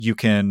you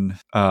can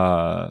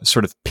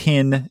sort of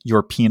pin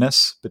your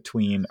penis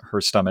between her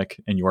stomach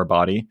and your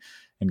body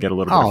and get a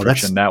little bit of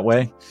friction that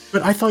way.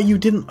 But I thought you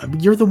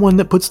didn't. You're the one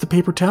that puts the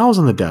paper towels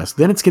on the desk.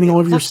 Then it's getting all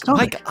over your stomach.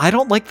 Mike, I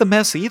don't like the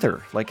mess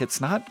either. Like, it's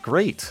not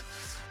great.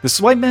 This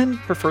is why men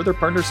prefer their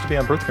partners to be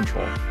on birth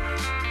control.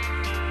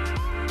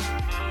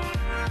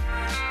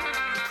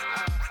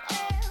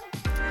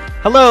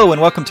 Hello,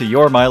 and welcome to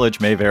Your Mileage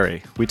May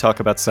Vary. We talk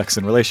about sex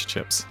and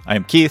relationships. I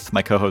am Keith.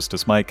 My co-host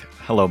is Mike.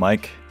 Hello,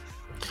 Mike.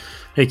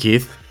 Hey,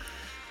 Keith.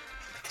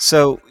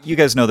 So, you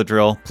guys know the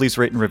drill. Please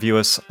rate and review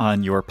us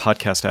on your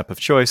podcast app of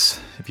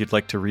choice. If you'd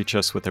like to reach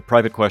us with a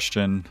private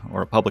question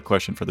or a public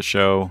question for the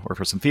show or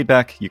for some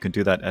feedback, you can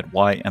do that at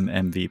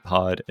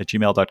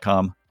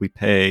ymmvpod@gmail.com. We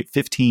pay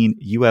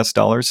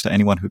 $15 to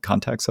anyone who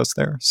contacts us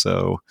there,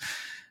 so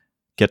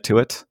get to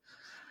it.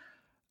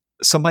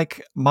 So,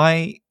 Mike,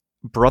 my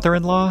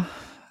brother-in-law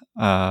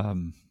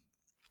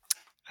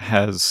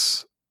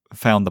has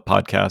found the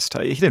podcast.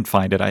 He didn't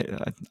find it.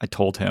 I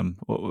told him.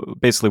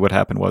 Basically what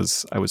happened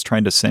was I was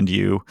trying to send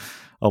you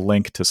a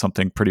link to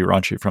something pretty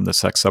raunchy from the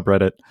sex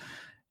subreddit,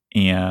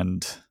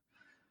 and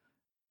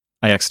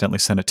I accidentally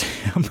sent it to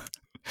him.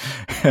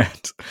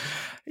 And,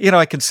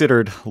 I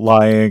considered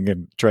lying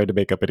and tried to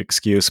make up an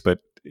excuse, but,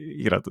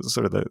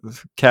 the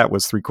cat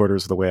was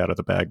 3/4 of the way out of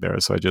the bag there.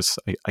 So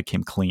I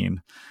came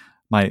clean.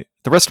 The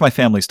rest of my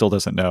family still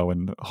doesn't know,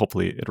 and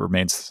hopefully it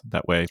remains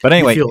that way. But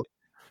anyway, go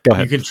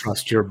ahead. You can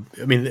trust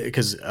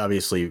because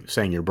obviously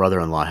saying your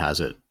brother-in-law has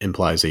it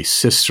implies a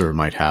sister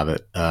might have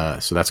it.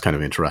 So that's kind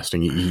of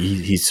interesting.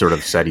 He sort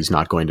of said he's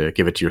not going to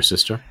give it to your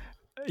sister.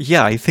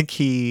 Yeah, I think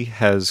he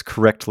has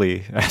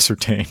correctly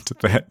ascertained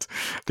that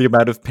the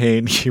amount of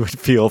pain he would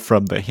feel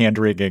from the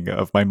hand-wringing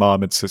of my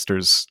mom and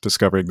sisters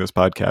discovering this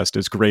podcast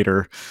is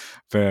greater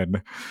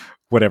than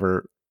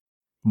whatever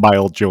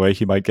mild joy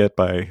he might get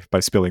by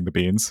spilling the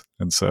beans.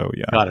 And so,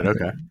 yeah. Got it.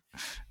 Okay.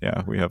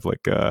 Yeah, we have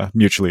like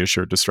mutually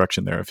assured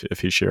destruction there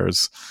if he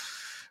shares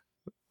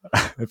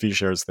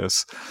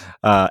this.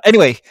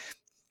 Anyway,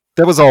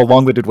 that was all a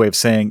long-winded way of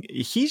saying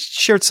he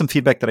shared some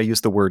feedback that I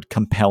use the word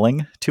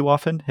compelling too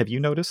often. Have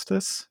you noticed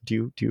this?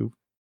 Do you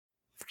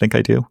think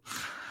I do?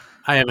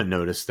 I haven't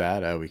noticed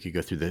that. We could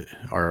go through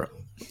our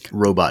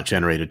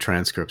robot-generated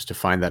transcripts to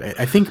find that.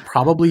 I think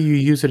probably you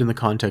use it in the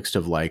context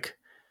of like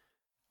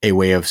a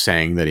way of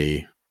saying that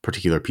a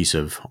particular piece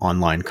of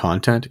online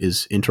content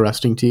is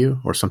interesting to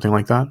you or something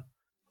like that.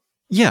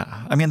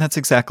 Yeah. I mean, that's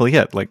exactly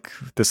it. Like,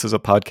 this is a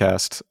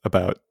podcast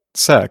about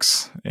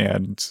sex,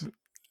 and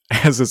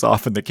as is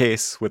often the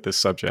case with this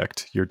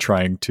subject, you're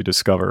trying to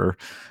discover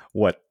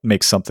what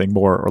makes something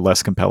more or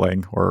less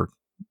compelling or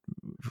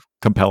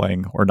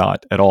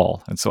not at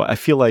all. And so I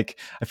feel like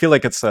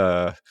it's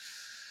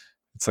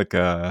like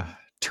a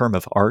term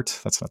of art.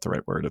 That's not the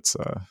right word. It's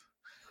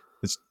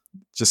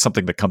just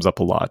something that comes up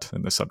a lot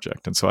in the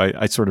subject. And so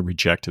I sort of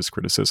reject his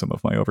criticism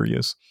of my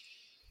overuse.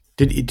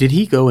 Did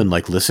he go and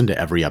like listen to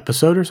every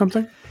episode or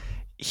something?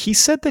 He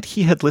said that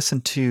he had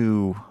listened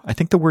to, I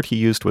think the word he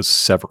used was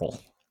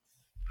several.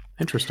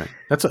 Interesting.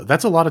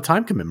 That's a lot of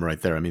time commitment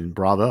right there. I mean,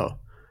 bravo.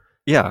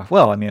 Yeah.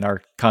 Well, I mean,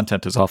 our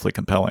content is awfully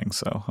compelling,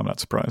 so I'm not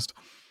surprised.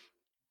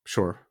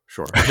 Sure.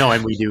 No,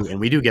 and we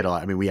do get a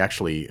lot. I mean, we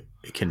actually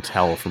can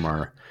tell from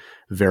our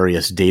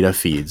various data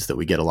feeds that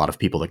we get a lot of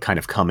people that kind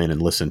of come in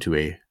and listen to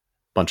a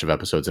bunch of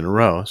episodes in a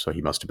row. So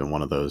he must have been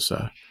one of those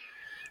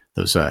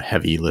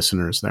heavy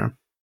listeners there.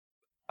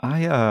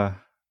 Yeah,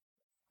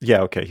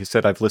 okay. He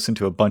said, I've listened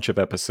to a bunch of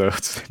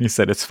episodes. He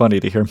said, it's funny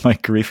to hear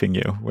Mike griefing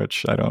you,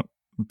 which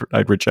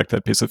I'd reject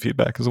that piece of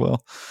feedback as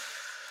well.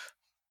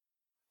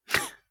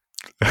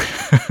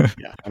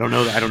 Yeah, I don't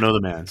know the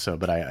man. So,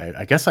 but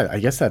I guess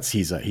that's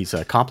he's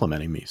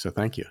complimenting me. So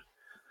thank you.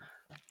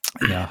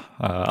 Yeah,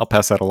 I'll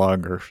pass that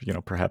along, or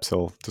perhaps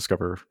he'll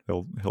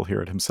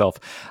hear it himself.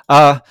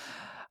 I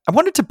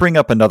wanted to bring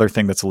up another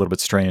thing that's a little bit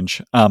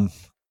strange. So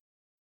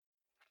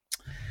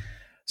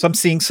I'm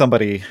seeing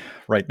somebody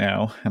right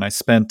now, and I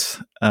spent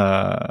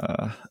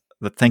the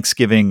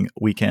Thanksgiving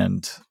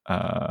weekend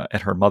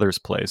at her mother's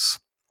place,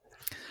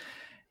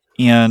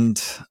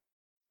 and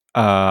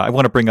I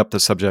want to bring up the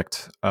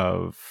subject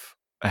of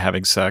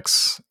having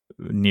sex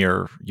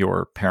near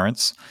your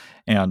parents.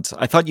 And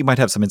I thought you might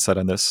have some insight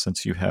on this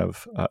since you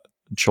have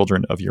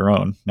children of your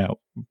own. Now,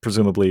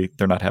 presumably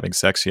they're not having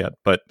sex yet,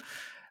 but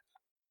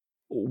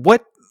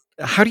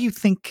how do you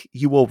think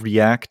you will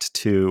react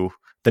to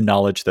the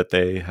knowledge that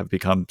they have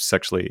become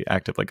sexually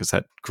active? Like, is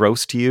that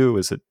gross to you?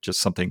 Is it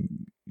just something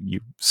you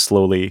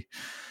slowly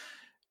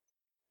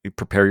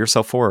prepare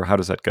yourself for, or how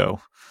does that go?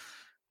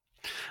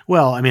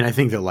 Well, I mean, I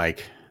think that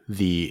like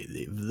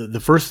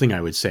the first thing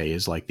I would say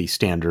is like the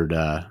standard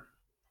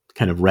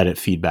kind of Reddit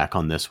feedback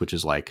on this, which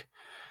is like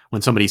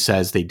when somebody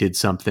says they did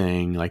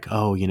something like,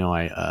 oh,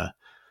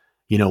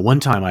 one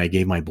time I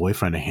gave my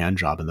boyfriend a hand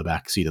job in the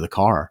back seat of the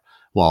car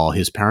while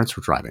his parents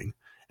were driving.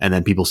 And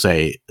then people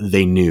say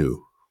they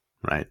knew,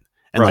 right?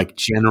 And like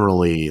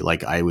generally,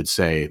 like I would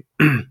say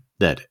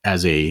that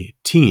as a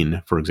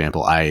teen, for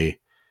example,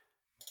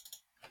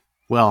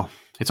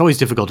 it's always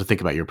difficult to think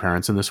about your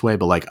parents in this way,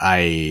 but like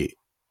I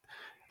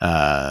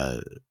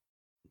uh,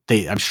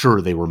 I'm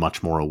sure they were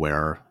much more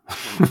aware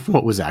of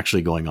what was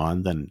actually going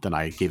on than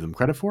I gave them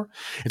credit for.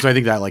 And so I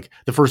think that like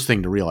the first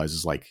thing to realize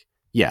is like,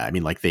 yeah, I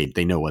mean, like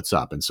they know what's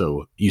up. And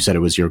so you said it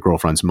was your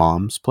girlfriend's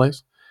mom's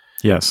place.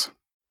 Yes.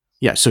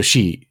 Yeah. So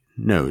she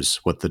knows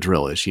what the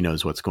drill is. She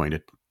knows what's going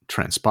to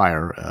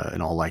transpire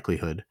in all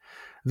likelihood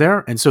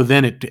there. And so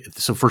then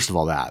so first of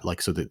all, that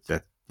like, so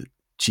that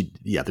she,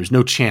 yeah, there's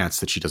no chance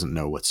that she doesn't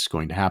know what's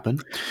going to happen.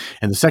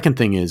 And the second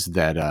thing is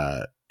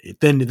that,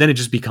 then it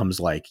just becomes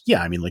like,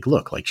 yeah, I mean, like,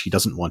 look, like she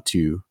doesn't want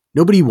to,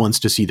 nobody wants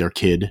to see their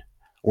kid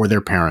or their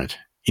parent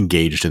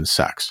engaged in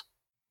sex.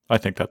 I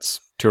think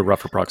that's, to a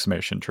rough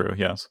approximation, true.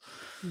 Yes.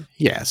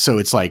 Yeah. So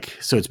it's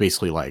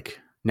basically like,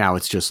 now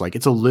it's just like,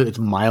 it's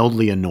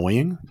mildly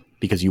annoying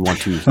because you want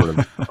to sort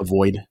of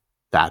avoid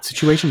that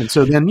situation. And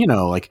so then,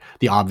 like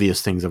the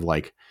obvious things of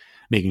like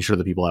making sure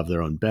that people have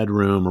their own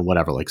bedroom or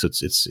whatever, like, so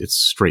it's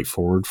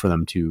straightforward for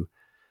them to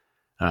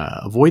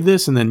avoid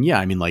this. And then, yeah,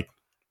 I mean, like,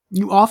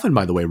 you often,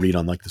 by the way, read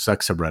on like the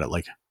sex subreddit,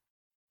 like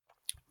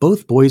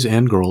both boys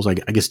and girls, I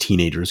guess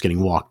teenagers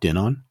getting walked in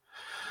on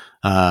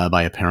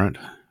by a parent.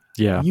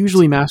 Yeah.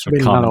 Usually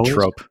masturbating, not always.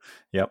 Trope.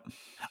 Yep.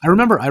 I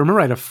remember I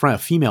had a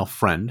female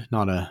friend,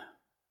 not a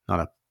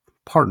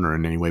partner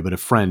in any way, but a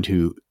friend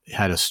who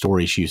had a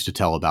story she used to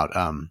tell about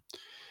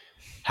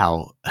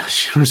how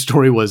her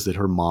story was that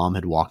her mom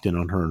had walked in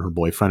on her and her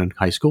boyfriend in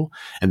high school,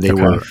 and they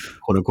were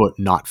quote unquote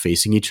not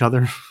facing each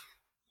other.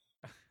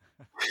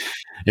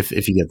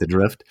 If you get the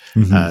drift,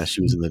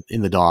 she was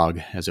in the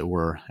dog, as it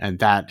were, and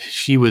that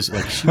she was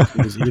like,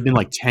 it had been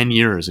like 10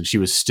 years, and she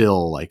was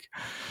still like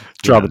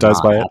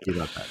traumatized by it.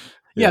 About that.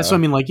 Yeah, so I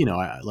mean, like,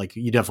 like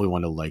you definitely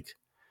want to like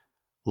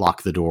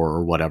lock the door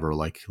or whatever,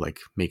 like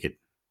make it.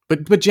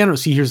 But generally,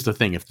 see, here's the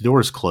thing: if the door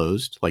is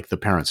closed, like the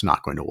parent's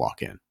not going to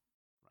walk in,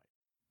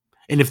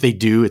 and if they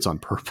do, it's on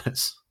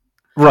purpose.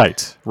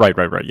 Right.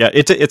 Yeah,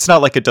 it's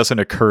not like it doesn't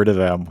occur to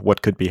them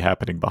what could be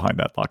happening behind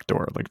that locked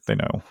door. Like they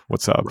know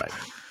what's up. Right.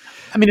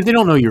 I mean, if they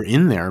don't know you're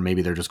in there,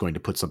 maybe they're just going to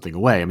put something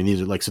away. I mean,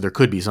 these are like, so there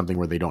could be something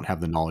where they don't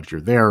have the knowledge you're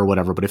there or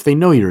whatever. But if they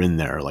know you're in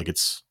there, like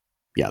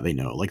they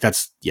know. Like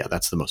that's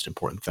the most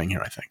important thing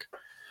here, I think.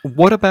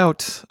 What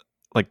about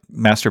like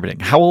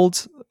masturbating? How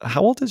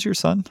old is your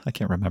son? I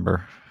can't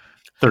remember.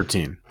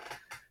 13.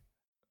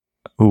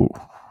 Ooh.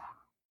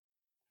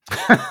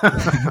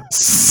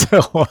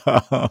 So,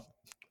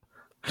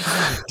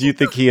 do you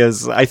think he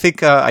is? I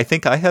think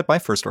I had my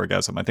first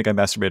orgasm. I think I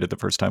masturbated the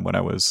first time when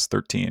I was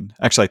 13.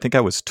 Actually, I think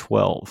I was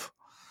 12.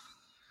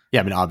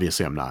 Yeah, I mean,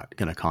 obviously, I'm not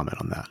going to comment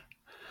on that.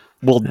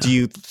 Well, do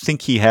you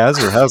think he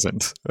has or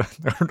hasn't?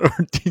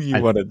 Or do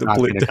you want to not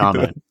going to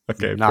comment?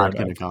 Okay, not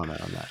going to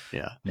comment on that.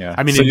 Yeah.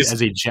 I mean, so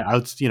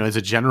as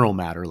a general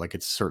matter, like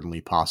it's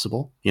certainly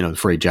possible,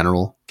 for a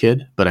general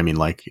kid. But I mean,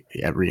 like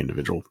every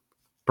individual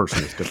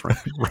person is different.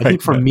 Right, I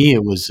think for me,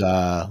 it was.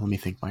 Let me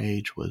think. My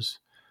age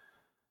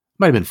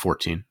might have been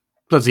 14.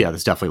 But yeah,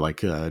 that's definitely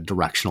like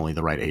directionally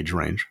the right age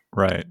range.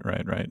 Right.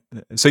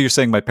 So you're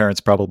saying my parents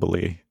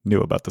probably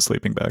knew about the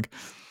sleeping bag?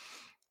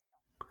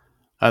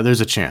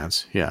 There's a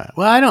chance. Yeah.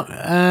 Well, I don't,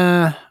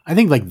 I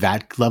think like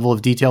that level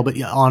of detail, but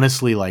yeah,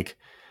 honestly, like,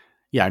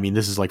 yeah, I mean,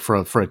 this is like for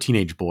a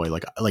teenage boy,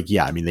 like,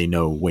 yeah, I mean, they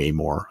know way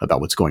more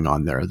about what's going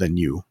on there than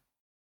you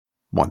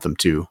want them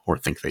to, or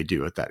think they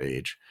do at that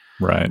age.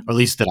 Right. Or at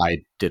least that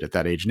I did at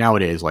that age.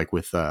 Nowadays, like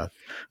with the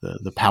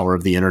power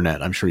of the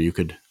internet, I'm sure you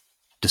could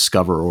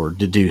discover or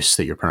deduce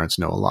that your parents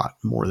know a lot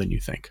more than you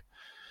think.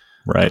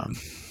 Right.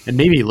 And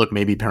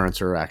maybe parents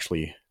are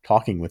actually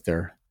talking with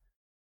their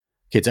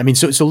kids. I mean,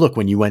 so look,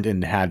 when you went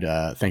and had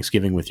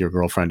Thanksgiving with your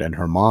girlfriend and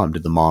her mom,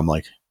 did the mom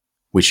like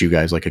wish you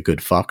guys like a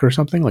good fuck or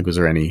something? Like, is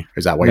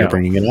that why you're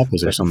bringing it up?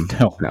 Was there some?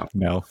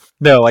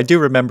 No. I do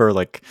remember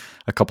like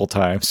a couple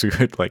times we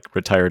would like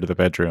retire to the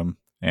bedroom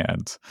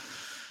and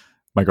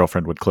my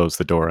girlfriend would close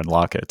the door and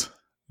lock it.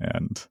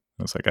 And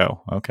I was like,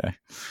 oh, okay.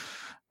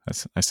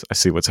 I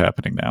see what's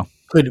happening now.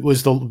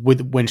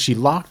 When she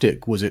locked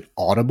it, was it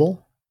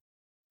audible?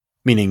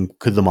 Meaning,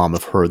 could the mom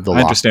have heard the lock?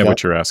 I understand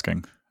what you're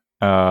asking.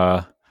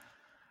 I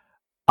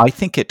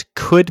think it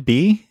could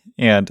be,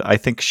 and I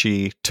think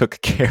she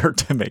took care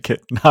to make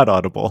it not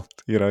audible.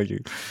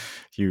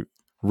 You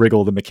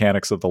wriggle the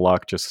mechanics of the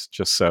lock just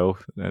so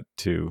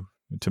to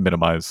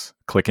minimize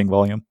clicking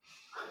volume.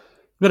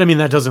 But I mean,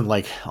 that doesn't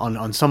like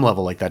on some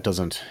level, like that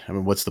doesn't. I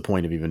mean, what's the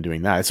point of even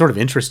doing that? It's sort of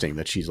interesting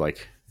that she's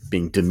like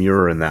being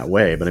demure in that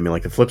way. But I mean,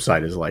 like the flip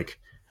side is like,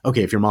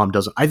 okay, if your mom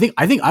doesn't, I think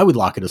I would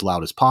lock it as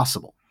loud as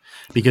possible,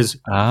 because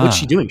what's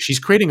she doing? She's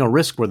creating a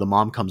risk where the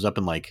mom comes up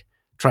and like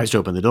tries to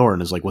open the door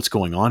and is like, what's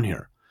going on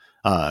here?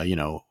 Yeah,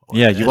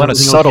 you want a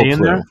subtle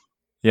clue.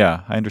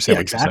 Yeah, I understand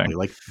what exactly. you're saying.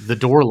 Like the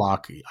door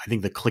lock, I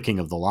think the clicking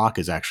of the lock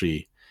is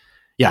actually,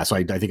 yeah. So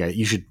I think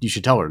you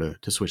should tell her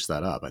to switch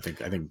that up. I think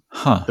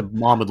the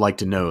mom would like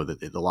to know that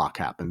the lock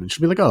happened, and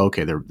she'll be like, oh,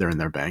 okay, they're in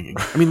there banging.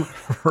 I mean,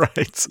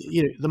 right.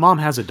 The mom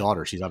has a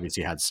daughter. She's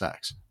obviously had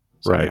sex.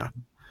 So, right. Yeah.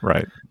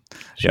 Right.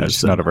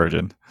 She's not a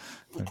virgin.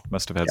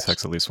 Must have had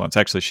sex at least once.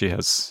 Actually, she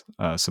has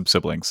some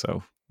siblings,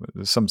 so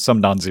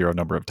some non-zero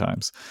number of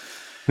times.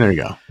 There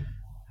you go.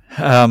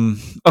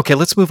 Okay,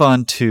 let's move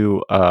on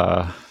to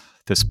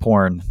this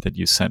porn that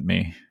you sent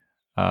me.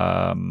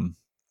 Um,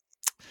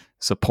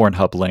 it's a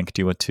Pornhub link.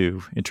 Do you want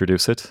to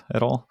introduce it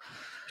at all?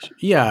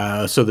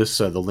 Yeah, so this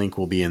the link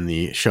will be in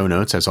the show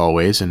notes as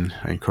always, and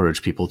I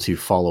encourage people to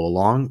follow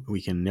along.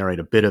 We can narrate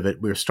a bit of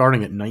it. We're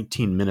starting at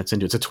 19 minutes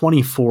into it. It's a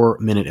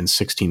 24-minute and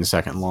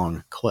 16-second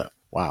long clip.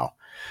 Wow,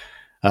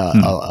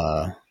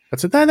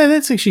 that's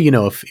actually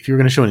if you're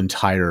going to show an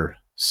entire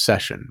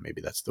session,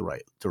 maybe that's the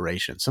right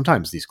duration.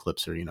 Sometimes these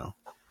clips are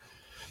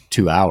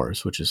 2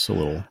 hours, which is a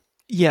little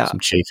Yeah,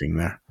 some chafing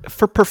there.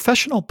 for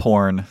professional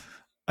porn,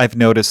 I've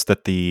noticed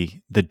that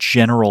the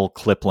general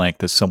clip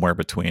length is somewhere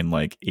between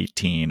like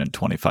 18 and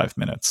 25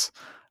 minutes.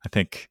 I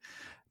think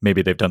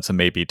maybe they've done some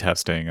A/B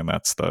testing, and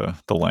that's the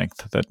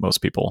length that most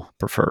people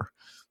prefer.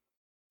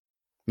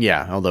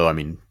 Yeah, although I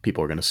mean,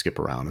 people are going to skip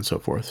around and so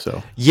forth. So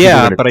people are Yeah,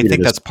 going to but I treat it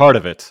think as that's part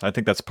of it. I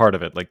think that's part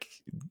of it. Like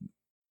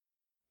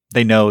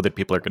they know that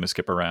people are going to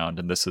skip around,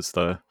 and this is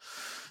the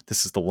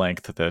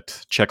length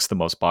that checks the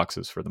most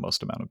boxes for the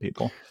most amount of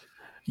people.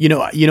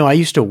 I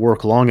used to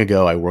work long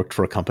ago. I worked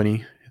for a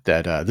company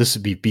that this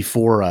would be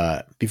before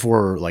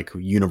like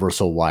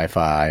universal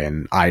Wi-Fi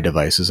and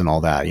iDevices and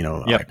all that,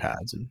 Yep.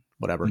 iPads and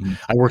whatever. Mhm.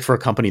 I worked for a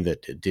company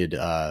that did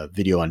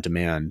video on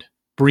demand.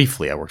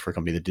 Briefly, I worked for a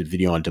company that did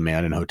video on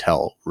demand in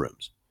hotel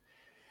rooms.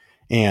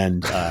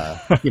 And so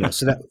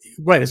that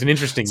right, it's an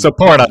interesting So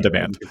porn on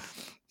demand.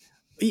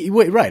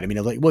 Right. I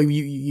mean, like, well,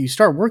 you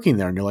start working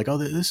there and you're like, oh,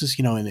 this is,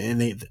 and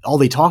they, all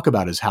they talk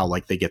about is how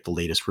like they get the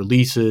latest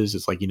releases.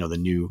 It's like, the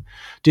new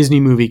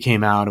Disney movie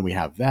came out and we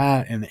have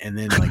that. And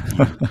then like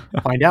you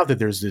find out that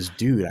there's this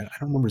dude, I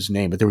don't remember his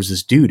name, but there was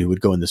this dude who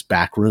would go in this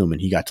back room and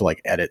he got to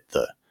like edit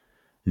the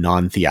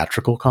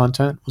non-theatrical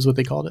content was what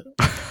they called it.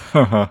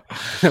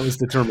 That was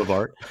the term of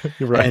art.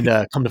 Right.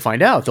 And come to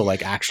find out, they'll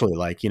like actually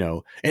like,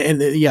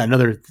 yeah,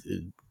 another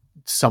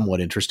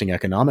somewhat interesting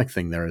economic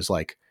thing there is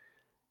like,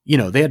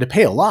 they had to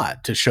pay a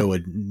lot to show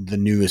the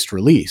newest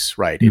release,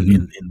 right? Mhm.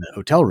 In the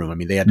hotel room. I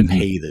mean, they had to Mhm.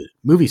 pay the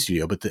movie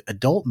studio, but the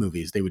adult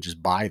movies, they would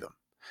just buy them.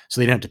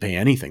 So they didn't have to pay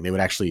anything. They would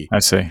actually I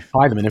see.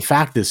 buy them. And in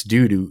fact, this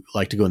dude who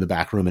liked to go in the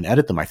back room and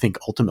edit them, I think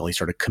ultimately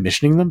started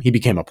commissioning them. He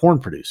became a porn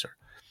producer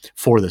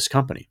for this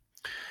company.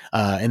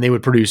 And they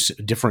would produce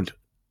different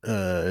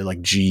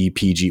like G,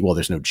 PG. Well,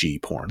 there's no G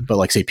porn, but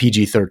like say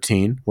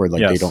PG-13, where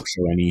like they Yes. don't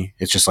show any.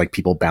 It's just like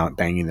people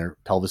banging their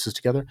pelvises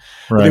together.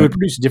 But Right. they would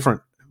produce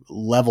different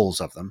levels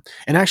of them.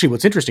 And actually,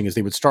 what's interesting is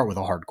they would start with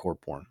a hardcore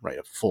porn, right?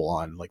 A full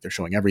on, like they're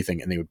showing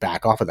everything, and they would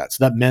back off of that.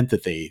 So that meant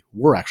that they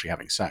were actually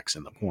having sex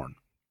in the porn.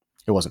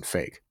 It wasn't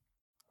fake.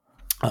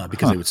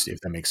 Because Huh. they would see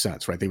if that makes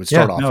sense, right? They would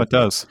Yeah, start off no, with it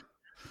does.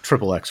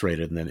 triple X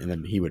rated, and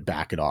then he would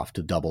back it off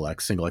to double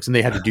X, single X, and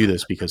they had to do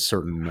this because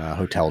certain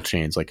hotel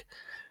chains like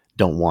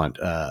don't want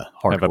Have a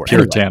hardcore. Anyway,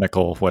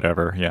 puritanical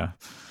whatever. Yeah.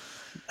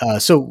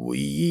 so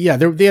yeah,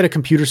 they had a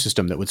computer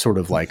system that would sort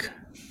of like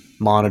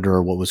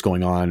monitor what was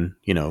going on,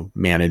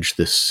 manage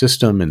this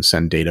system and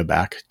send data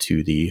back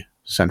to the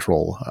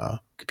central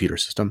computer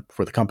system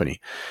for the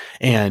company.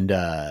 And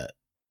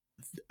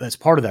as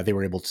part of that, they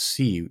were able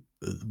to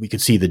we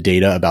could see the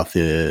data about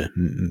the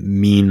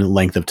mean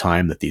length of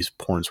time that these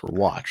porns were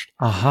watched.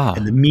 Aha.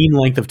 And the mean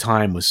length of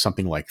time was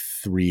something like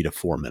 3 to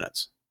 4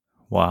 minutes.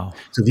 Wow.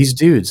 So these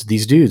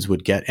dudes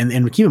would get,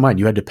 and keep in mind,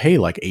 you had to pay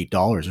like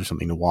 $8 or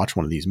something to watch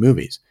one of these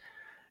movies.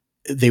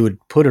 They would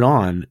put it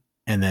on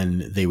and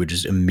then they would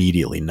just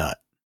immediately nut.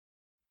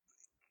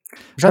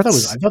 Which I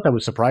thought that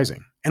was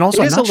surprising. And also,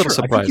 It I'm is a not little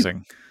sure.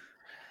 surprising.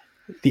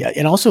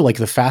 And also like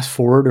the fast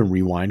forward and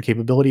rewind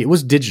capability, it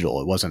was digital.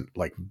 It wasn't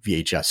like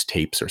VHS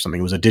tapes or something.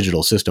 It was a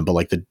digital system, but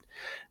like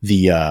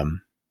the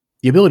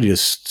ability to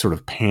sort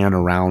of pan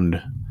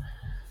around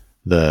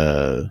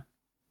go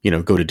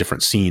to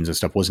different scenes and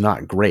stuff was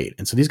not great.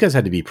 And so these guys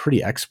had to be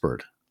pretty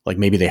expert. Like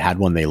maybe they had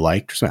one they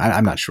liked or something.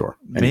 I'm not sure.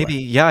 Anyway. Maybe,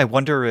 yeah. I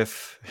wonder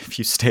if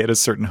you stay at a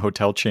certain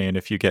hotel chain,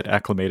 if you get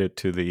acclimated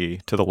to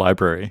the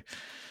library.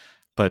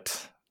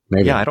 But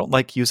Maybe. yeah, I don't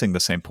like using the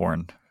same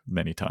porn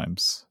many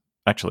times.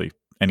 Actually,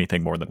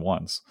 anything more than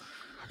once.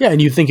 Yeah,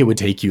 and you'd think it would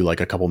take you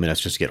like a couple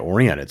minutes just to get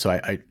oriented. So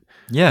I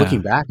Yeah.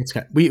 looking back,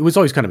 it was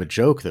always kind of a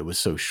joke that it was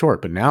so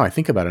short. But now I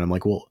think about it, I'm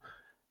like, well,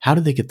 how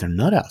did they get their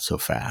nut out so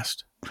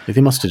fast? Like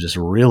they must have just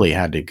really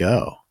had to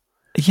go.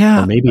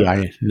 Yeah. Or maybe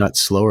I nut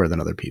slower than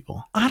other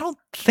people. I don't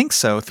think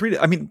so.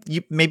 I mean,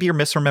 maybe you're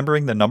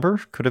misremembering the number.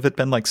 Could have it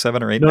been like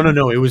 7 or 8?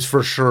 No. It was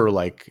for sure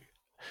like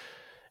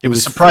it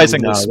was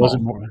surprisingly no, small. It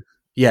wasn't more.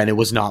 Yeah, and it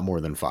was not more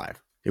than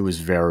 5. It was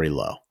very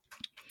low.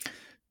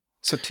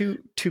 So two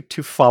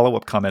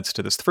follow-up comments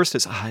to this. The first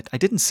is I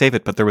didn't save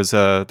it, but there was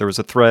a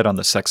thread on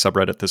the sex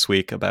subreddit this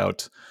week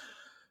about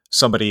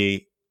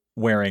somebody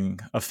wearing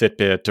a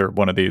Fitbit or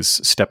one of these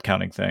step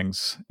counting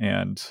things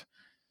and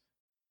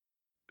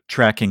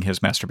tracking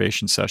his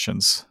masturbation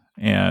sessions.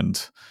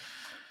 And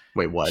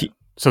wait, what?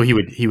 So he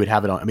would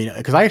have it on. I mean,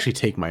 because I actually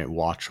take my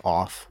watch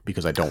off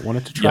because I don't want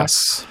it to track.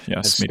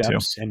 Yes, me too.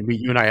 And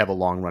you and I have a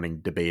long running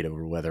debate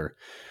over whether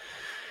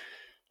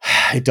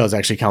it does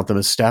actually count them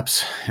as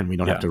steps, and we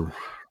don't have to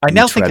I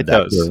now think retread it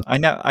that does. here.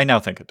 I now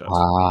think it does.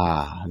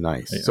 Ah,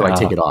 nice. So I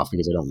take it off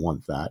because I don't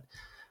want that.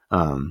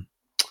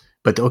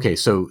 But okay,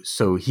 so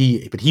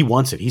he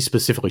wants it. He's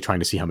specifically trying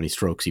to see how many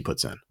strokes he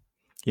puts in.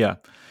 Yeah.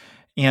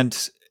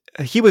 And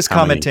he was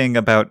How many? commenting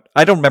about,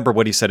 I don't remember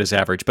what he said his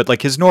average, but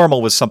like his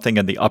normal was something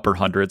in the upper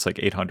hundreds, like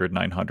 800,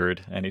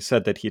 900. And he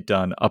said that he'd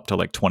done up to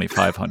like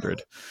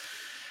 2,500.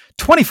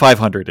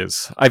 2,500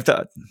 is,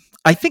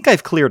 I think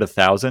I've cleared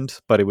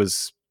 1,000, but it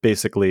was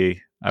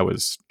basically, I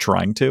was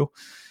trying to.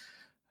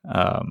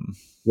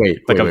 Wait.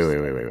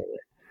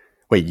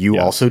 Wait, you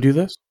Yeah. also do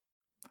this?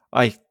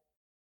 I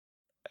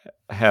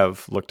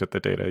have looked at the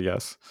data,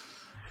 yes.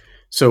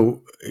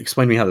 So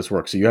explain to me how this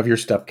works. So you have your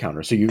step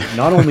counter. So you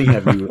not only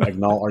have you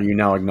are you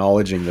now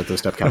acknowledging that the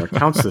step counter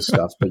counts this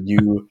stuff, but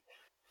you're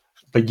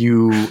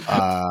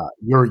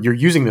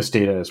using this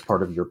data as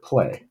part of your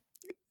play.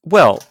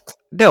 Well,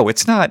 no,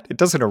 it's not. It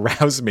doesn't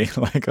arouse me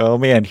like, oh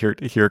man,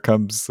 here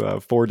comes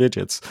 4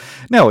 digits.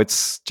 No,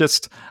 it's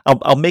just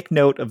I'll make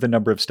note of the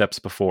number of steps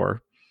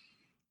before,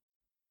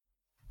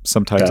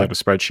 sometimes Okay. on a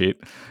spreadsheet,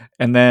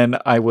 and then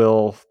I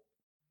will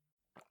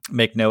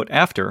make note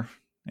after,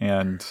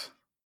 and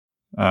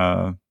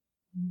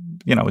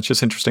it's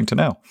just interesting to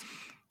know.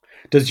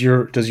 Does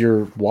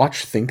your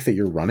watch think that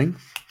you're running?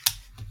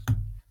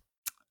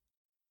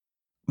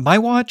 My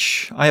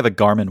watch, I have a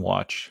Garmin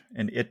watch,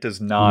 and it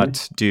does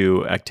not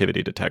do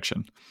activity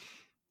detection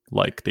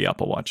like the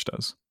Apple Watch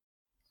does.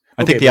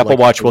 I think the Apple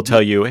Watch will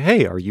tell you,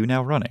 "Hey, are you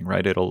now running?"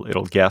 Right?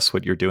 It'll guess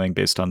what you're doing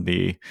based on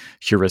the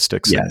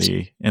heuristics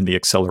in the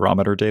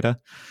accelerometer data.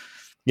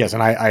 Yes,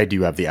 and I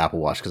do have the Apple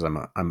Watch because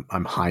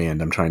I'm high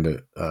end. I'm trying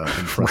to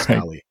impress Right.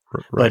 Ali.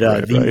 Right.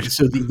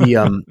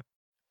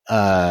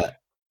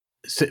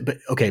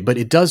 But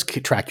it does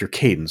track your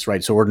cadence,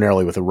 right? So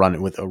ordinarily with a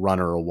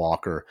runner or a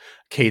walker,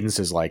 cadence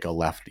is like a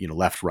left,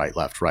 right.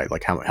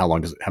 Like how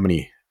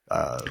many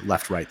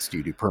left rights do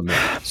you do per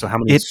minute? So how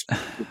many?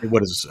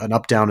 What is an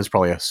up down is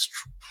probably a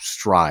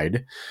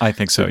stride. I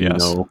think so.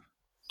 Yes.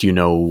 Do you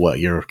know what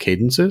your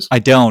cadence is? I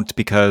don't,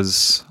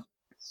 because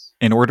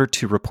in order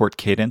to report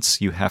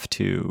cadence, you have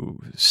to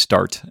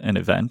start an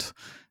event,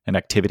 an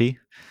activity,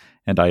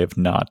 and I have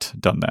not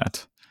done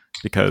that.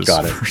 Because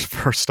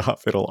first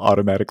off, it'll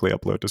automatically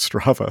upload to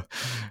Strava,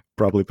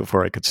 probably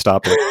before I could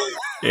stop it.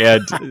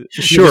 And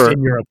sure,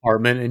 in your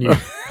apartment, and you,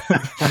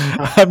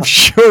 I'm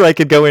sure I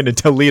could go in and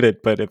delete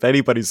it. But if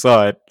anybody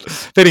saw it,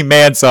 if any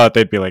man saw it,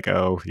 they'd be like,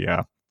 "Oh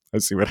yeah, I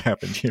see what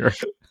happened here."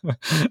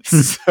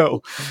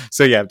 So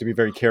you have to be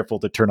very careful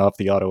to turn off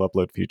the auto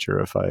upload feature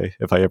if I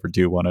ever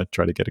do want to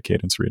try to get a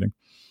cadence reading.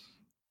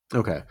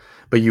 Okay.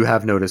 But you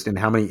have noticed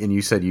and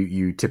you said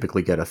you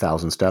typically get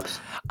 1,000 steps?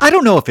 I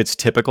don't know if it's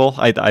typical.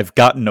 I've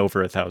gotten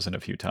over 1,000 a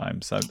few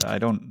times. I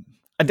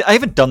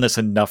haven't done this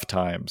enough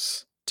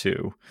times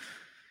to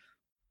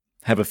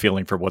have a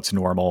feeling for what's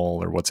normal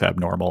or what's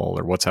abnormal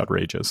or what's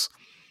outrageous.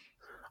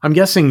 I'm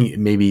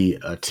guessing maybe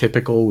a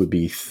typical would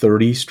be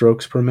 30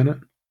 strokes per minute.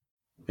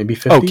 Maybe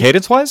 50. Oh,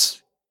 cadence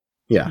wise?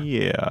 Yeah.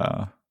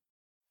 Yeah.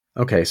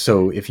 Okay,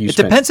 so if you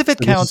depends if it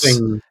counts.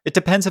 It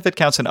depends if it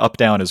counts an up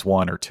down as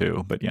 1 or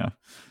 2, but yeah.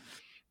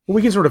 Well,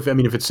 we can sort of. I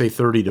mean, if it's say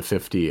 30 to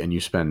 50, and you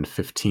spend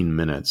 15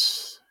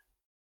 minutes,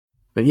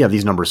 then yeah,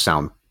 these numbers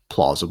sound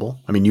plausible.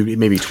 I mean,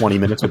 maybe 20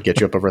 minutes would get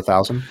you up over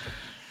 1,000.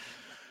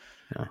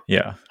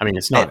 Yeah. I mean,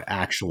 it's not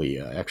actually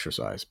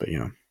exercise, but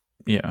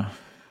Yeah,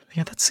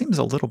 that seems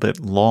a little bit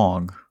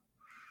long.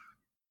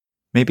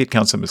 Maybe it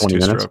counts them as 2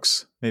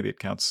 strokes. Maybe it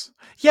counts.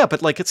 Yeah,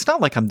 but like it's not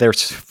like I'm there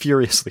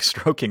furiously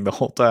stroking the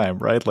whole time,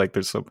 right? Like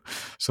there's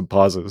some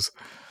pauses.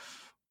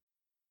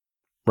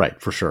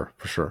 Right, for sure.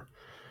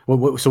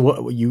 Well, so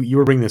what you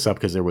were bringing this up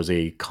because there was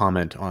a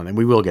comment on, and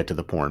we will get to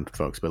the porn,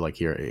 folks, but like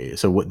here,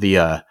 so what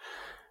there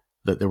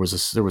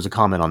was a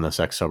comment on the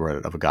sex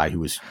subreddit of a guy who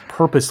was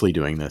purposely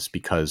doing this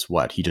because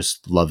he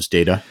just loves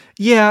data.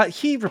 Yeah,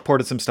 he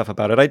reported some stuff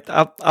about it.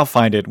 I'll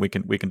find it.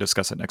 And we can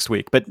discuss it next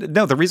week. But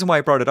no, the reason why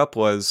I brought it up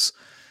was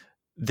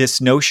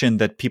this notion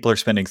that people are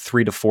spending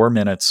 3 to 4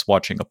 minutes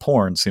watching a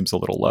porn seems a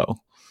little low.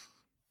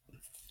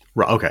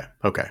 Right.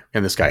 Okay.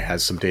 And this guy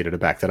has some data to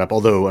back that up.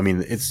 Although, I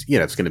mean, it's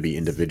going to be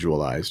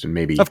individualized and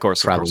maybe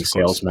traveling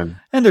salesmen.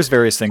 And there's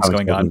various things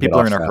going on. People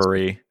are in a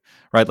hurry,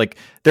 right? Like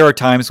there are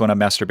times when I'm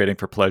masturbating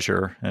for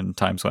pleasure and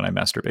times when I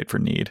masturbate for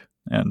need.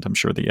 And I'm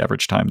sure the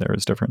average time there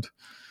is different.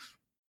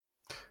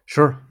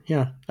 Sure.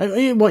 Yeah.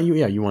 You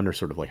wonder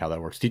sort of like how that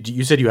works.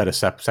 You said you had a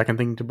second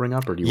thing to bring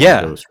up, or do you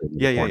want to go straight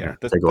into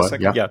porn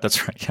here? Yeah,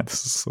 that's right. Yeah,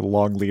 this is a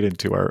long lead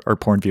into our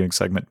porn viewing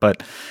segment.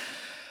 But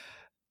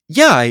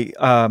yeah,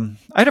 I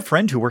had a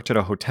friend who worked at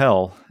a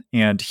hotel,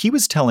 and he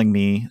was telling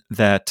me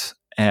that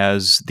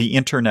as the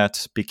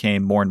internet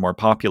became more and more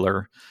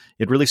popular,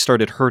 it really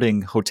started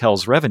hurting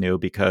hotels' revenue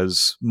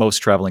because most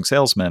traveling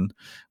salesmen,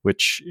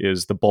 which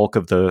is the bulk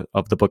of the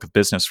book of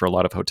business for a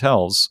lot of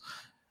hotels,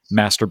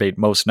 masturbate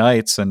most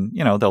nights, and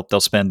they'll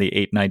spend the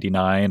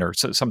 $8.99 or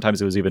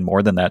sometimes it was even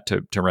more than that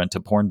to rent a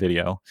porn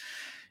video.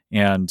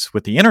 And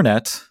with the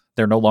internet,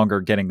 they're no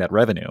longer getting that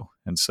revenue.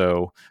 And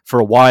so for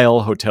a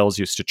while, hotels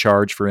used to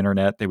charge for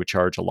internet. They would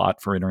charge a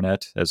lot for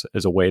internet as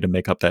a way to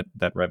make up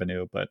that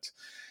revenue. But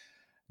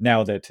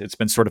now that it's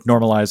been sort of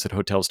normalized that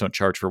hotels don't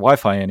charge for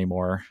Wi-Fi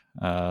anymore,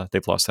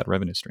 they've lost that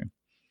revenue stream.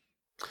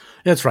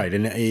 That's right.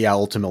 And yeah,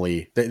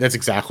 ultimately, that's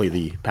exactly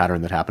the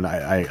pattern that happened.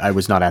 I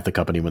was not at the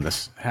company when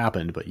this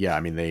happened, but yeah, I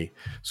mean, they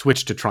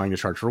switched to trying to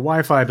charge for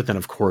Wi-Fi. But then,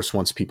 of course,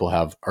 once people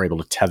are able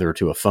to tether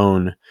to a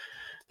phone,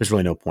 there's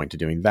really no point to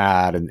doing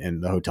that.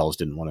 And the hotels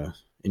didn't want to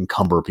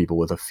encumber people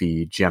with a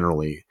fee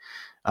generally.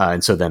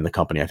 And so then the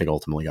company, I think,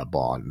 ultimately got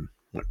bought and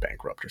went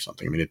bankrupt or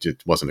something. I mean,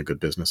 it wasn't a good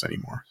business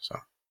anymore. So.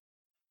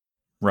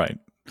 Right.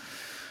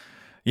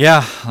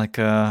 Yeah, like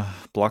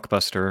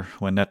Blockbuster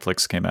when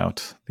Netflix came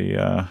out,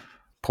 the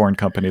porn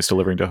companies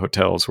delivering to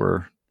hotels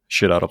were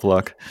shit out of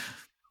luck.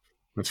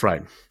 That's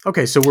right.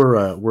 Okay, so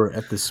we're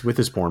at this with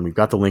this porn. We've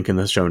got the link in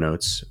the show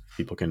notes.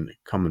 People can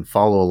come and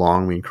follow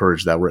along. We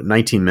encourage that. We're at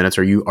 19 minutes.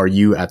 Are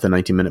you at the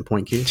 19-minute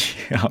point, Keith?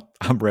 Yeah,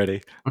 I'm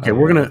ready. Okay,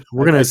 we're gonna.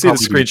 I see the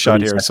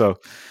screenshot here, so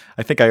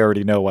I think I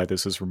already know why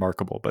this is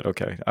remarkable. But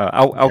okay,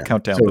 I'll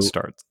count down the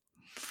start.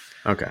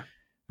 Okay.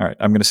 All right,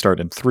 I'm going to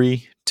start in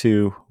 3,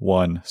 2,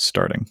 1,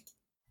 starting.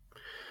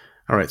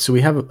 All right, so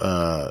we have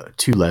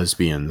two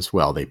lesbians.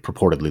 Well, they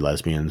purportedly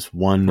lesbians.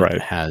 One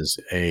has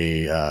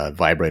a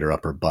vibrator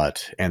up her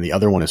butt, and the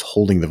other one is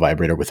holding the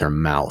vibrator with her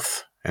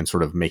mouth and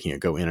sort of making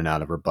it go in and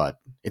out of her butt.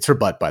 It's her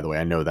butt, by the way.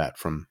 I know that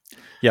from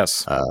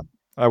yes.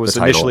 I was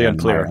initially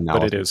unclear,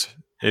 but it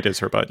is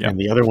her butt. Yeah, and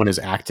the other one is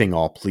acting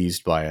all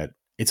pleased by it.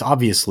 It's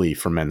obviously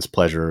for men's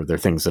pleasure. There are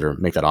things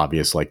that make that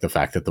obvious, like the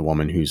fact that the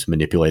woman who's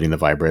manipulating the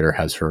vibrator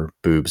has her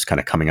boobs kind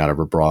of coming out of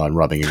her bra and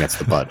rubbing against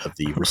the butt of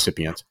the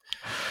recipient.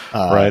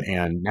 Right.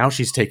 And now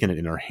she's taken it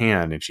in her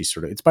hand, and she's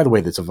sort of. It's by the way,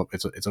 it's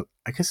a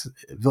I guess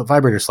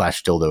vibrator /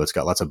 dildo. It's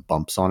got lots of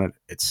bumps on it.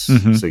 It's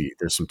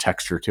there's some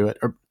texture to it,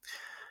 or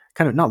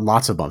kind of not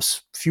lots of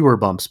bumps, fewer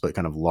bumps, but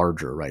kind of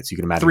larger, right? So you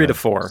can imagine 3 to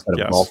 4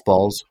 yes.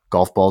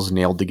 golf balls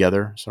nailed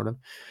together, sort of.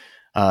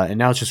 And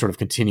now it's just sort of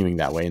continuing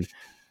that way. And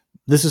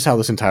this is how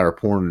this entire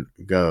porn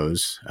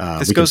goes.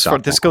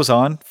 This goes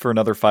on for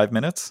another 5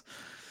 minutes.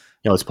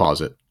 Yeah, let's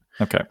pause it.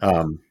 Okay.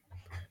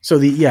 So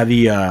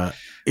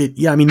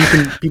I mean,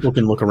 people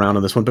can look around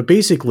on this one, but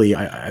basically,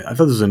 I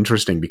thought this was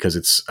interesting because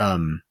it's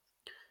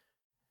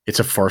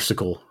a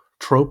farcical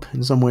trope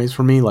in some ways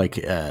for me. Like,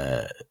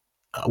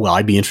 well,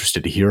 I'd be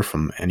interested to hear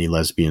from any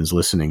lesbians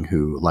listening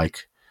who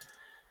like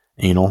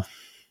anal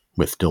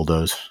with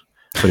dildos.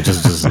 But it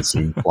just doesn't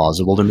seem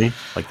plausible to me.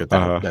 Like that's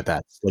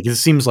like it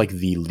seems like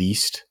the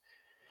least.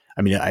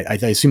 I mean, I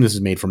assume this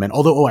is made for men.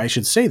 Although, I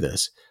should say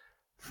this.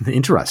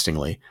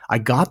 Interestingly, I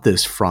got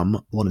this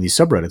from one of these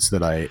subreddits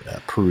that I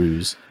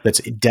peruse.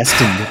 That's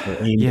destined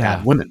or aimed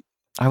at women.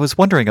 I was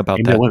wondering about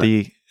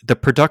that. The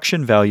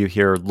production value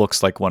here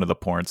looks like one of the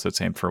porns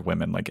that's aimed for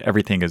women. Like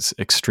everything is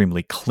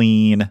extremely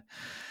clean.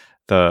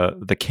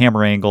 The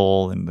camera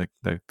angle and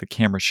the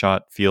camera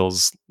shot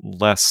feels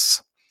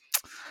less,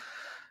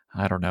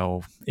 I don't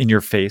know, in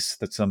your face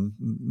that some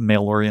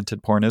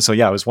male-oriented porn is. So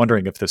yeah, I was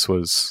wondering if this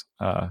was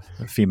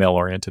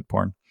female-oriented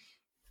porn.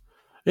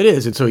 It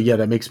is. And so, yeah,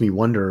 that makes me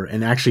wonder.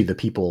 And actually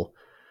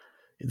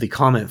the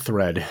comment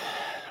thread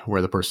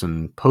where the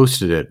person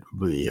posted it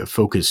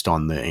focused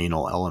on the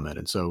anal element.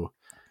 And so,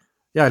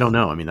 yeah, I don't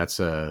know. I mean, that's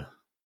I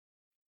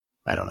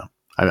don't know.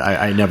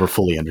 I never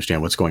fully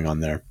understand what's going on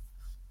there.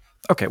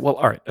 Okay, well,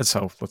 all right.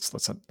 So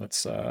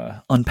let's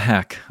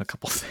unpack a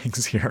couple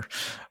things here.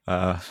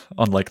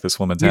 Unlike this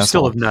woman's, you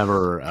still have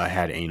never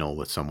had anal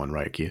with someone,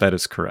 right, Keith? That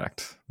is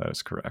correct. I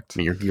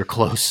mean, you're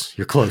close.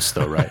 You're close,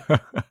 though, right?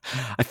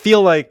 I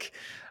feel like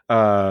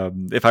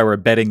if I were a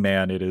betting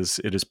man, it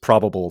is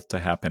probable to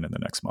happen in the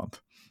next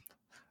month.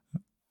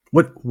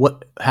 What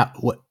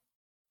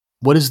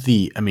is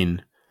the? I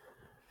mean,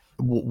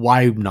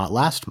 why not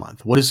last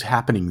month? What is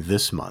happening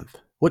this month?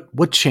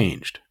 What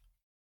changed?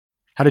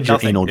 How did your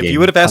anal game? If you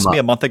would have asked me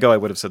a month ago, I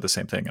would have said the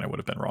same thing, and I would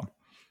have been wrong.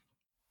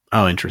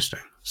 Oh, interesting.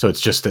 So it's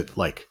just that,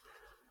 like,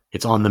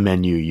 it's on the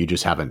menu. You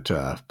just haven't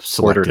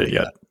selected it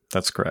yet.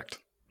 That's correct.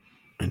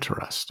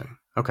 Interesting.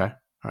 Okay. All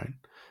right.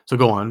 So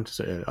go on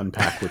to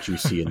unpack what you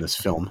see in this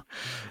film.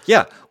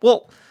 Yeah.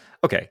 Well,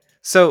 okay.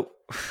 So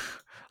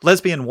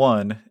lesbian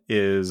 1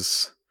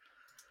 is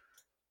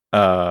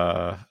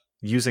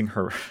using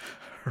her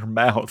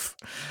mouth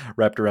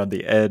wrapped around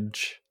the end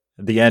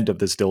of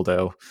this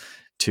dildo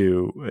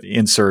to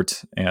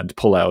insert and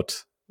pull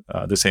out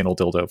this anal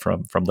dildo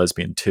from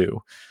lesbian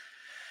 2.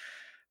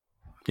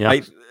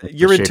 Yeah,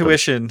 your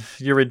intuition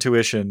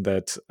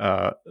that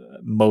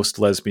most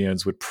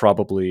lesbians would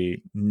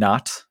probably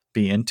not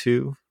be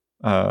into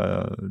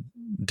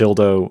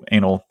dildo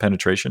anal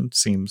penetration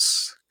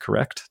seems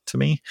correct to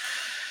me.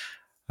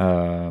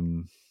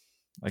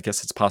 I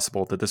guess it's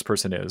possible that this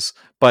person is,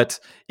 but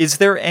is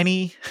there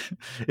any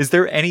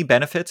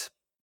benefit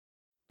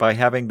by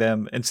having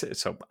them? And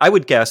so I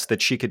would guess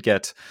that she could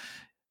get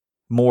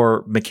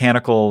more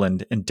mechanical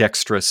and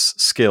dexterous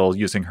skill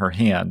using her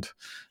hand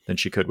than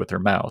she could with her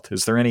mouth.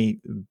 Is there any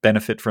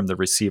benefit from the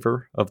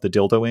receiver of the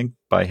dildoing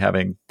by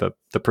having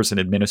the person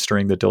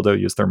administering the dildo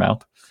use their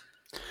mouth?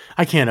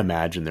 I can't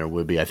imagine there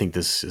would be. I think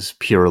this is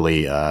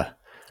purely For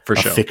a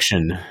show.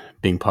 fiction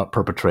being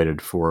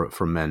perpetrated for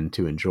men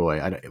to enjoy.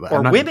 Or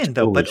I'm not women,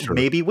 though, totally but sure.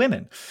 maybe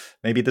women.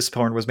 Maybe this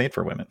porn was made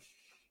for women.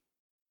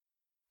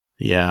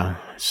 Yeah,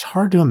 it's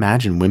hard to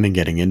imagine women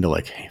getting into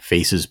like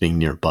faces being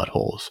near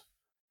buttholes,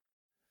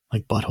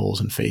 like buttholes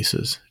and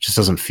faces. It just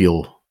doesn't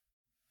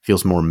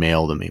feels more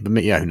male to me.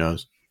 But yeah, who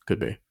knows? Could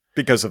be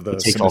Because of the it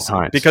takes all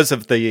kinds. because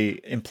of the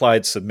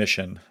implied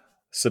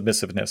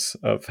submissiveness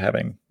of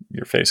having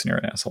your face near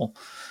an asshole.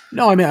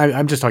 No, I mean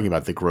I'm just talking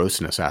about the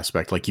grossness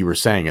aspect. Like you were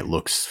saying, it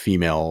looks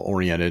female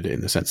oriented in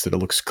the sense that it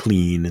looks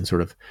clean and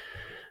sort of,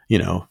 you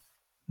know,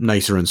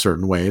 nicer in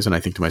certain ways. And I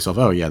think to myself,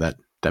 oh yeah,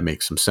 that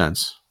makes some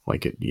sense.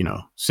 Like it, you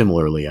know,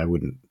 similarly, I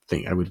would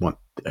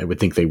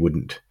think they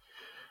wouldn't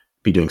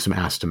be doing some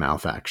ass to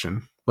mouth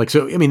action. Like,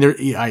 so, I mean,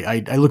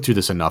 I looked through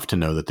this enough to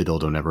know that the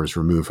dildo never is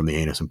removed from the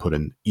anus and put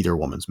in either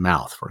woman's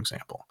mouth, for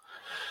example.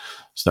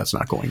 So that's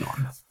not going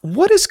on.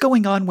 What is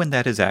going on when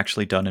that is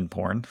actually done in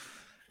porn?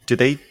 Do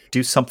they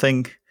do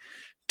something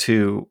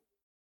to,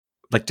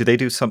 like,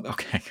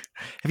 okay.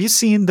 Have you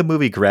seen the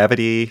movie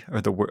Gravity or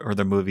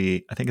the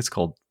movie, I think it's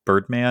called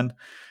Birdman,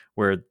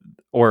 or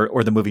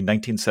the movie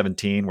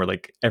 1917, where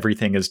like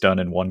everything is done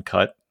in one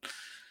cut?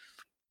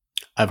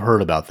 I've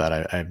heard about that.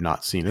 I have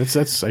not seen it.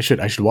 I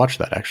should watch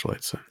that actually.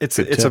 It's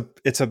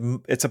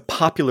a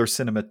popular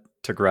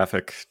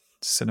cinematographic,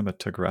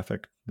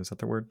 is that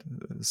the word?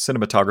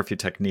 Cinematography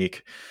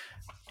technique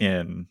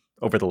in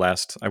over the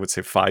last, I would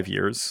say, 5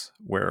 years,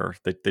 where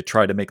they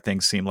try to make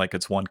things seem like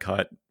it's one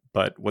cut,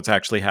 but what's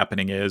actually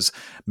happening is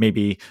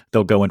maybe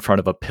they'll go in front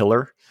of a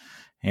pillar,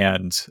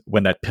 and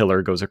when that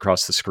pillar goes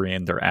across the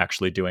screen, they're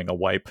actually doing a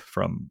wipe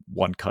from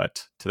one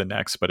cut to the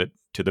next, but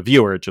to the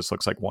viewer, it just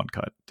looks like one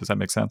cut. Does that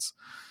make sense?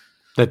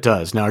 That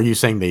does. Now, are you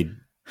saying they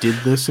did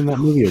this in that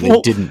movie, or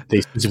they didn't?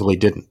 They specifically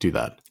didn't do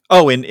that?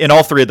 Oh, in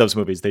all three of those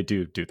movies, they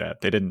do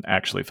that. They didn't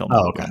actually film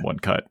the movie in one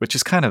cut, which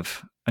is kind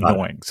of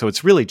annoying. So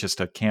it's really just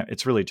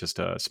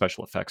a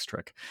special effects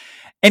trick.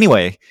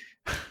 Anyway,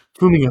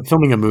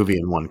 filming a movie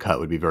in one cut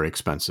would be very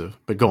expensive.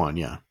 But go on,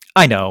 yeah.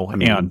 I know,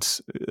 and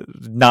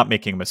not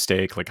making a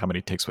mistake, like how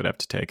many takes would have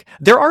to take.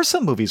 There are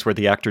some movies where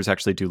the actors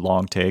actually do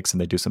long takes and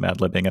they do some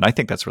ad-libbing, and I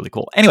think that's really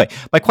cool. Anyway,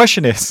 my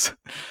question is,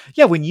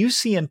 yeah, when you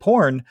see in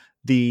porn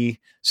the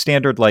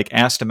standard like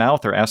ass to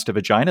mouth or ass to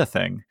vagina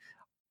thing,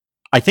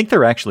 I think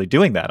they're actually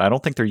doing that. I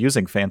don't think they're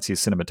using fancy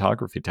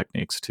cinematography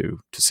techniques to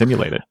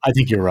simulate it. I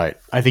think you're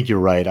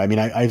right. I mean,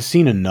 I've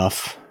seen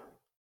enough.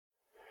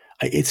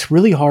 It's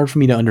really hard for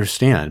me to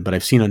understand, but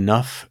I've seen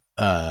enough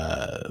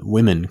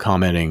women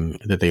commenting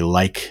that they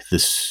like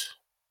this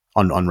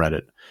on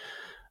Reddit.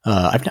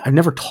 I've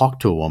never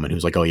talked to a woman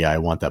who's like, "Oh yeah, I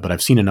want that," but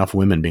I've seen enough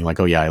women being like,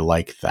 "Oh yeah, I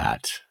like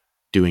that,"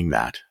 doing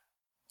that.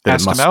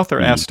 Ass to mouth or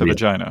ass to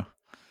vagina?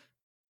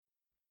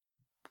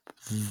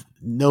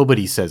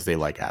 Nobody says they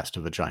like ass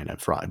to vagina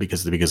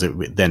because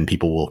then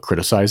people will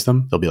criticize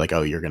them. They'll be like,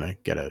 "Oh, you're gonna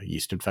get a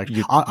yeast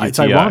infection." It's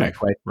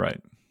ironic, right?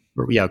 Right.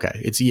 Yeah. Okay.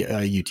 It's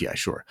UTI.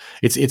 Sure.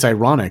 It's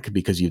ironic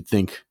because you'd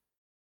think.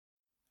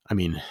 I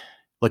mean,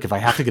 look, if I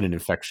have to get an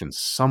infection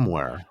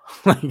somewhere,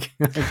 like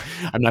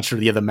I'm not sure.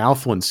 Yeah, the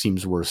mouth one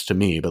seems worse to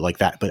me, but like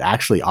that. But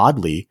actually,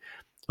 oddly,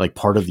 like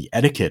part of the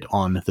etiquette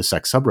on the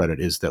sex subreddit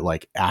is that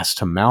like ass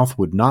to mouth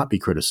would not be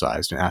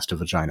criticized and ass to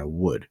vagina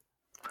would.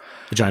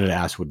 Vagina to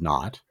ass would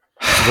not.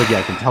 So like, yeah,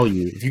 I can tell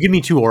you if you give me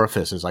two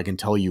orifices, I can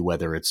tell you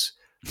whether it's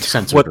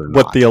censored or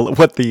not.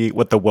 What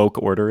the woke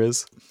order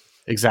is.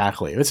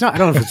 Exactly. It's not. I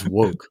don't know if it's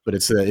woke, but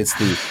it's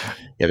the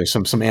there's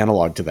some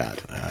analog to that.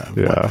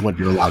 What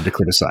you're allowed to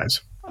criticize.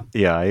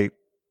 Yeah.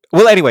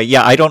 Well, anyway,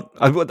 yeah.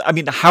 I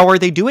mean, how are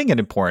they doing it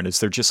in porn? Is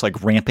there just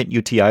like rampant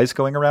UTIs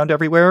going around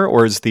everywhere,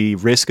 or is the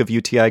risk of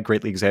UTI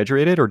greatly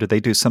exaggerated, or do they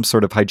do some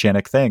sort of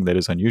hygienic thing that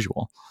is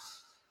unusual?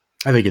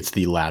 I think it's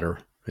the latter.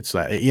 It's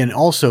that, and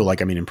also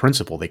like, I mean, in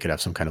principle, they could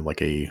have some kind of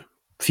like a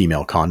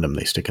female condom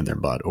they stick in their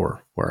butt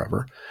or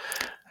wherever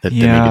that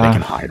maybe they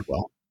can hide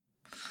well.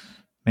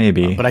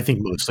 Maybe, but I think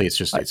mostly it's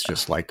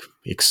just like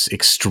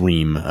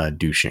extreme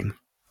douching.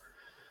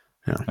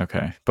 Yeah.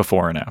 Okay,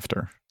 before and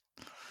after,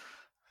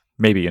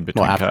 maybe in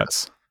between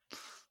cuts.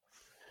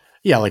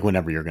 Yeah, like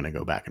whenever you're going to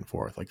go back and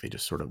forth, like they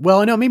just sort of.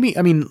 Well, no, maybe.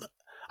 I mean,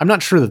 I'm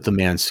not sure that the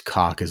man's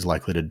cock is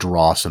likely to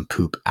draw some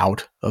poop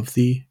out of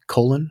the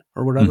colon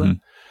or whatever.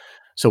 Mm-hmm.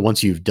 So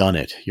once you've done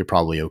it, you're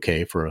probably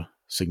okay for a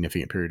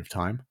significant period of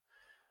time.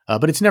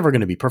 But it's never going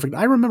to be perfect.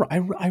 I remember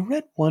I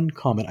read one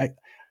comment.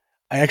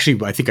 I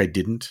think I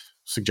didn't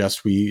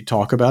suggest we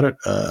talk about it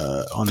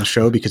on the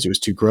show because it was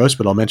too gross,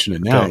 but I'll mention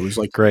it now. Okay, it was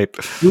like great.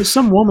 It was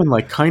some woman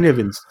like kind of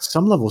in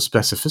some level of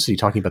specificity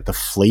talking about the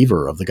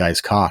flavor of the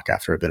guy's cock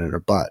after it had been in her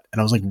butt.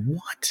 And I was like,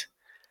 what?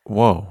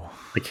 Whoa.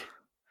 Like,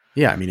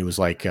 yeah, I mean, it was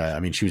like,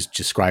 she was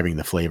describing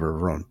the flavor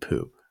of her own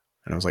poop.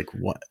 And I was like,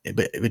 what?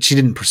 But she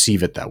didn't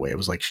perceive it that way. It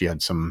was like she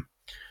had some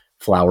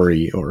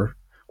flowery or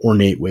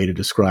ornate way to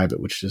describe it,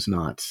 which is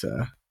not,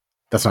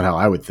 that's not how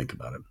I would think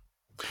about it.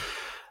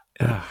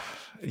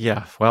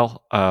 Yeah.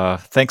 Well,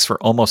 thanks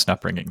for almost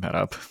not bringing that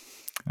up.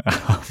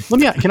 I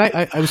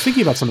was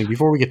thinking about something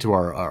before we get to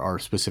our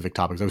specific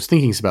topics. I was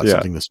thinking about Yeah.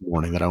 something this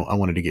morning that I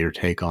wanted to get your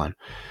take on.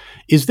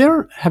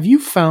 Have you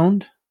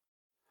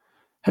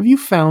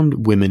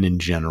found women in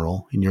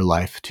general in your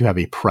life to have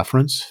a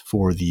preference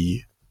for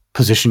the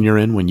position you're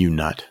in when you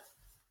nut?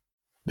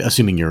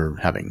 Assuming you're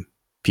having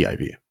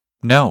PIV.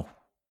 No.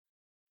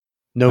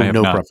 No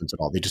not. preference at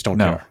all. They just don't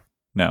care.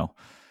 No.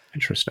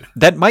 Interesting.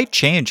 That might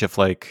change if,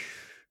 like,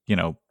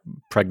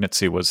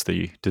 pregnancy was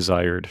the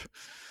desired.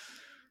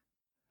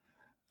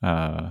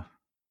 No,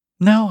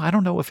 I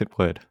don't know if it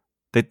would.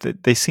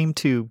 They seem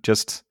to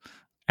just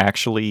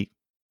actually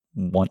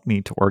want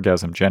me to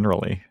orgasm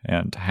generally,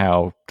 and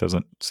how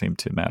doesn't seem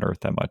to matter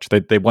that much.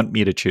 They want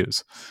me to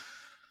choose.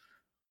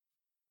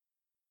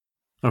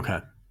 Okay.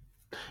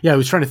 Yeah, I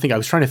was trying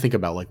to think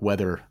about like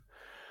whether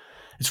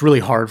it's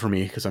really hard for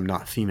me because I'm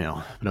not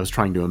female, but I was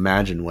trying to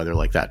imagine whether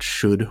like that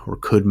should or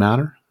could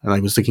matter. And I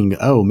was thinking,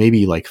 oh,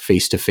 maybe like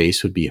face to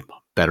face would be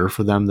better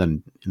for them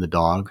than in the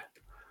dog,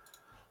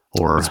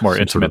 or it's more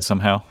intimate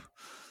somehow.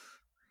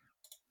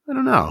 I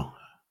don't know.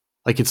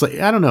 Like it's like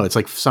I don't know. It's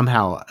like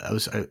somehow I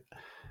was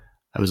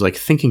like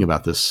thinking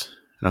about this,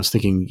 and I was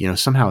thinking,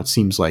 somehow it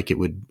seems like it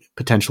would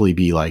potentially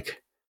be like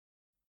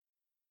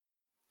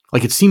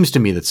it seems to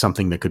me that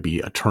something that could be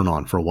a turn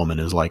on for a woman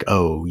is like,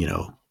 oh,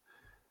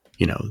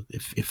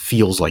 it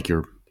feels like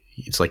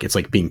it's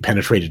like being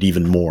penetrated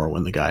even more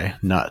when the guy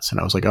nuts.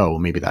 And I was like, oh, well,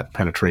 maybe that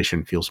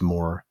penetration feels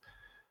more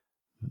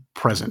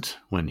present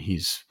when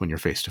you're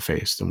face to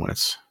face than when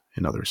it's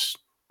in others'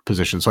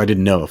 positions. So I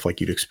didn't know if like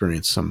you'd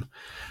experience some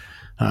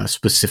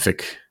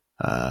specific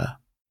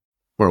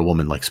where a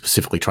woman like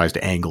specifically tries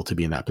to angle to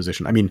be in that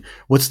position. I mean,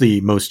 what's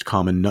the most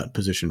common nut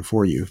position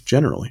for you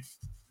generally?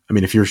 I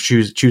mean, if you're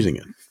choosing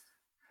it.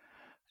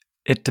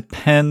 It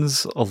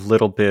depends a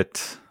little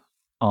bit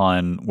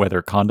on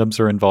whether condoms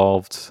are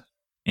involved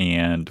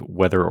and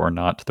whether or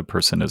not the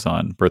person is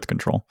on birth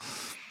control.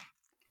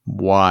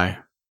 Why?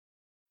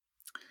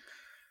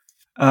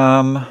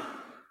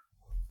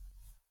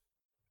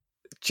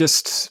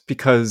 Just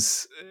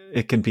because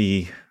it can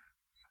be.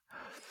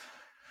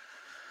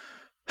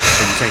 Are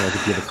you saying like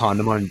if you have a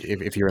condom on,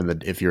 if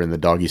you're in the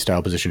doggy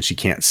style position, she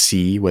can't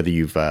see whether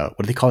you've what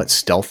do they call it,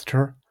 stealthed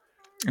her?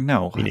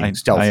 No,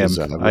 stealth is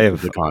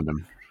the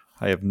condom.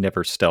 I have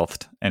never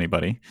stealthed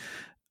anybody.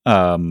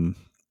 No,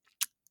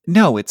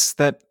 it's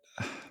that.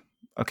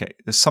 Okay,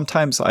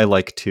 sometimes I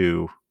like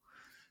to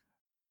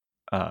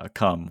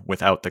come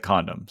without the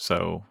condom,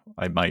 so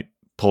I might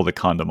pull the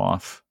condom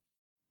off.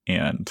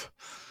 And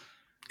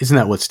isn't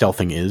that what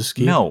stealthing is,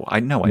 Keith? No, I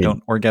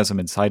don't orgasm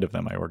inside of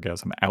them. I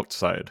orgasm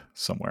outside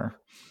somewhere.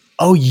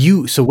 Oh,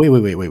 so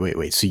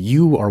wait. So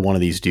you are one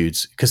of these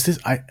dudes, because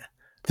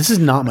this is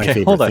not my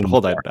favorite thing.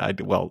 Hold on.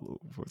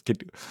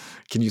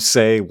 Can you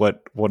say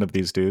what one of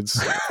these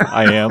dudes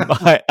I am?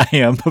 I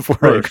am before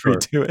I agree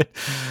to it.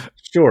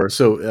 Sure.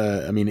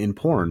 So, I mean, in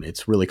porn,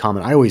 it's really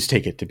common. I always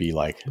take it to be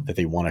like that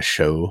they want to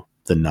show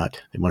the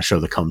nut. They want to show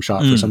the cum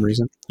shot for some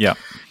reason. Yeah.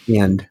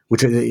 And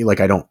which like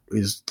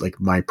is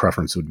like my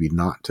preference would be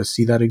not to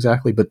see that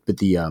exactly, but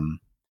the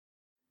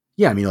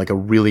yeah, I mean, like a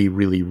really,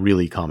 really,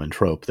 really common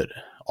trope that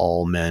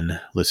all men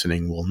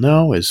listening will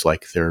know is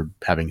like they're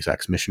having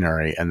sex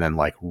missionary, and then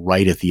like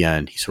right at the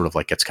end he sort of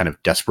like gets kind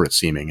of desperate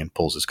seeming and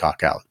pulls his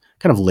cock out,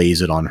 kind of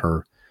lays it on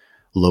her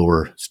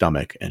lower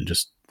stomach and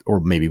just, or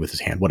maybe with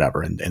his hand,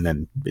 whatever, and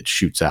then it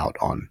shoots out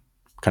on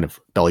kind of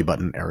belly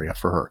button area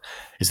for her.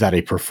 Is that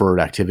a preferred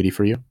activity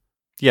for you?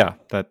 Yeah,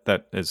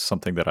 that is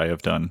something that I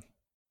have done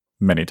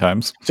many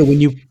times. So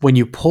when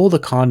you pull the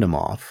condom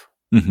off,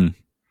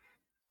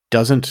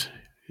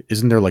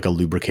 isn't there like a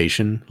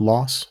lubrication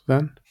loss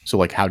then? So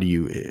like how do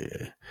you,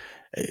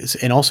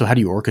 and also how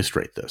do you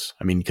orchestrate this?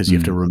 I mean, because you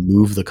have to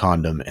remove the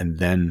condom and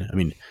then, I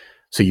mean,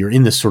 so you're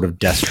in this sort of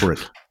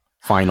desperate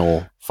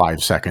final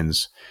 5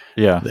 seconds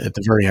at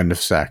the very end of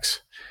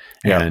sex,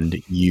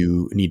 and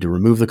you need to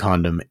remove the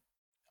condom.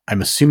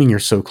 I'm assuming you're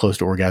so close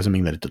to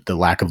orgasming that the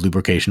lack of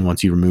lubrication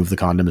once you remove the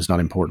condom is not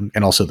important.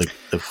 And also the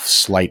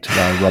slight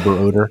rubber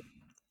odor.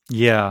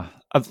 Yeah.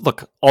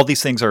 Look, all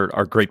these things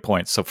are great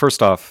points. So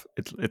first off,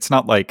 it's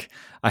not like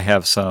I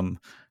have some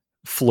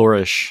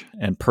flourish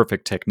and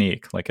perfect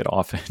technique. Like it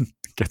often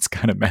gets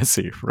kind of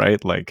messy,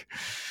 right? Like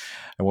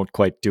I won't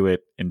quite do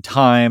it in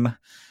time.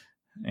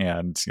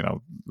 And,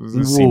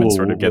 the semen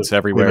sort of gets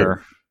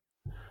everywhere.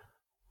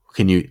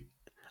 Can you,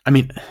 I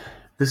mean,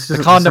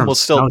 the condom will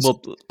still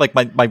like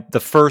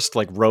the first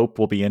like rope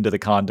will be into the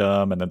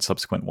condom, and then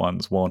subsequent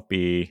ones won't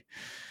be.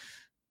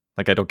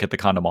 Like I don't get the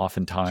condom off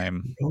in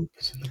time. Rope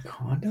is in the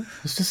condom?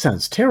 This just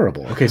sounds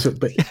terrible. Okay, so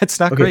but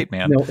it's not great,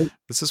 man. No,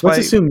 this is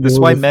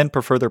why men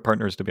prefer their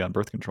partners to be on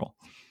birth control.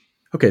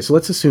 Okay, so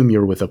let's assume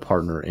you're with a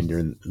partner and you're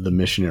in the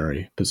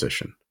missionary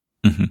position.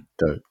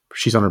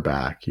 She's on her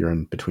back, you're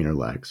in between her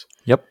legs.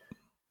 Yep.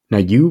 Now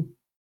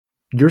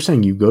you're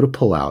saying you go to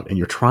pull out and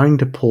you're trying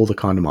to pull the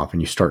condom off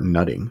and you start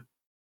nutting.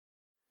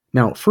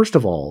 Now, first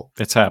of all,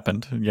 it's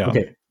happened. Yeah.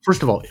 Okay.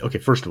 First of all,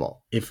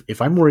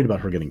 if I'm worried about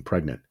her getting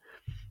pregnant,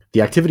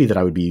 The activity that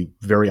I would be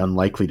very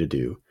unlikely to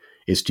do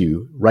is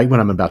to, right when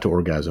I'm about to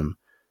orgasm,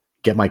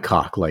 get my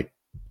cock like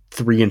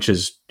 3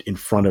 inches in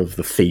front of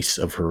the face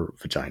of her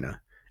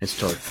vagina and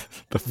start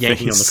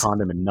yanking on the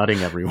condom and nutting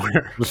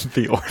everywhere.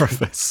 The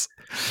orifice.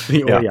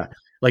 Yeah.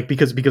 Like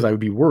because I would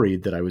be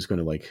worried that I was going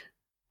to like,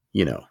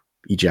 you know,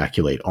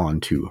 ejaculate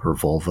onto her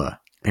vulva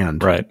and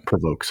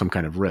provoke some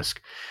kind of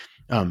risk.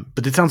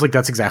 But it sounds like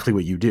that's exactly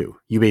what you do.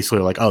 You basically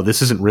are like, oh,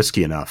 this isn't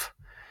risky enough.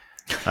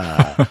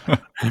 I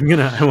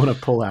want to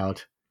pull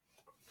out.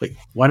 Like,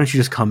 why don't you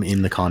just come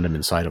in the condom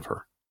inside of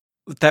her?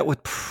 That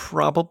would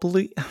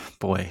probably,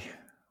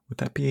 would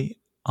that be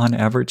on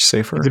average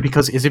safer?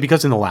 Is it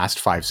because in the last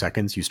 5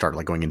 seconds you start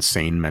like going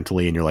insane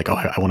mentally and you're like, oh,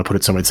 I want to put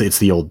it somewhere. It's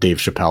the old Dave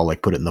Chappelle,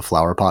 like put it in the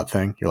flower pot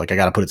thing. You're like, I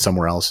got to put it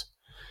somewhere else.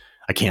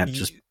 I can't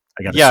just,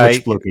 I got to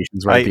switch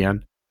locations at the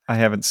end. I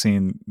haven't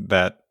seen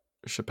that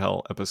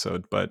Chappelle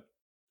episode, but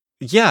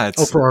yeah,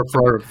 it's for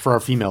our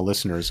female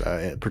listeners,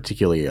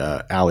 particularly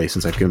Allie,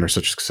 since I've given her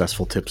such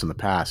successful tips in the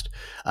past.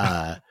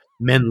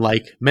 Men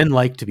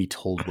like to be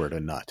told where to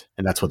nut,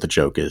 and that's what the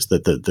joke is.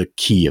 That the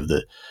key of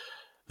the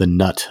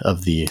nut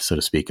of the, so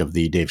to speak, of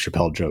the Dave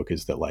Chappelle joke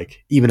is that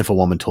like even if a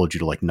woman told you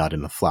to like nut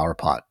in the flower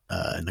pot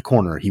in the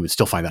corner, he would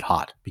still find that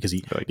hot because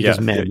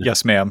men,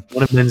 yes, ma'am.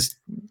 One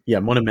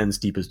of men's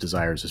deepest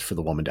desires is for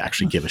the woman to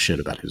actually give a shit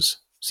about his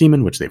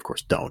semen, which they of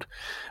course don't.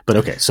 But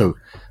okay, so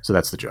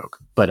that's the joke.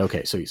 But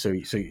okay, so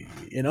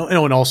you know,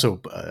 and also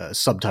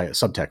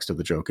subtext of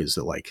the joke is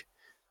that like,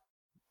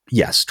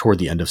 yes, toward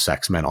the end of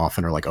sex, men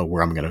often are like, oh,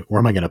 where am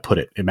I gonna put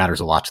it? It matters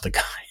a lot to the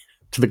guy.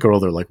 To the girl,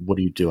 they're like, what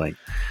are you doing?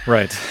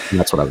 Right. And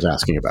that's what I was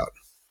asking about.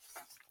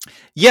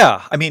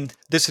 Yeah, I mean,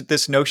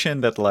 this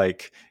notion that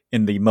like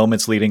in the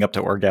moments leading up to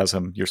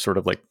orgasm, you're sort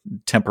of like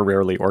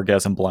temporarily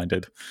orgasm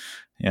blinded,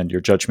 and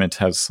your judgment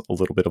has a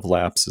little bit of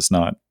lapse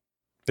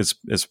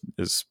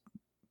is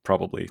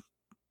probably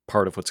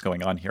part of what's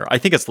going on here. I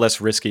think it's less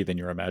risky than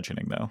you're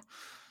imagining, though.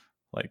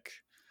 Like,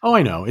 oh,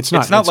 I know it's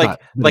not like I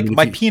mean,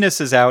 my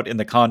penis is out and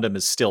the condom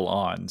is still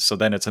on, so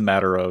then it's a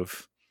matter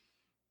of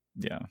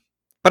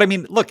But I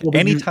mean, look,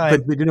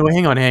 anytime. But you know,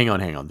 hang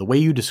on. The way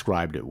you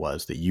described it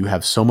was that you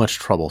have so much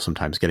trouble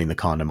sometimes getting the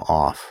condom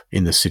off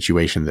in this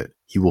situation that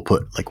you will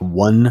put like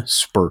one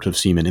spurt of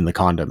semen in the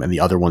condom and the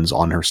other one's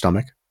on her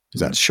stomach.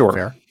 Is that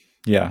fair?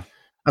 Yeah.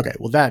 Okay.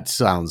 Well, that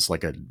sounds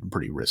like a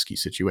pretty risky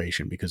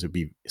situation because it'd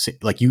be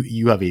like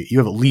you have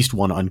at least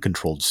one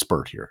uncontrolled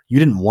spurt here. You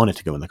didn't want it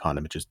to go in the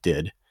condom; it just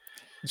did.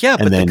 Yeah,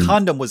 but the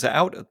condom was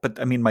out. But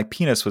I mean, my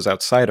penis was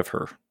outside of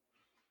her.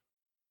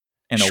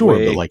 And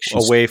away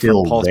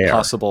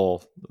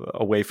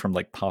from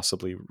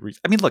possibly.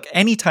 I mean, look,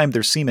 anytime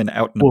there's semen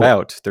out and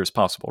about, there's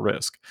possible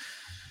risk.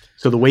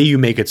 So the way you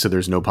make it so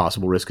there's no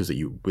possible risk is that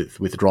you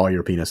withdraw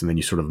your penis and then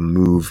you sort of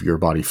move your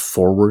body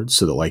forward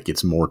so that like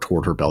it's more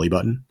toward her belly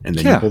button, and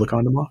then you pull the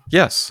condom off.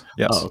 Yes.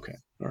 Oh, okay.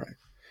 All right.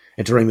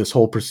 And during this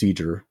whole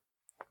procedure,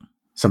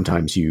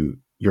 sometimes you're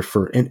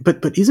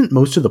but isn't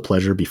most of the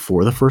pleasure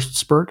before the first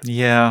spurt?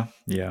 Yeah.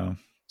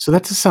 So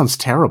that just sounds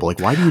terrible.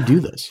 Like, why do you do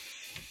this?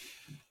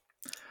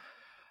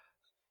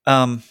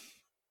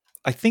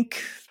 I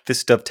think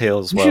this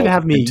dovetails well. You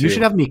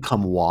should have me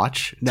come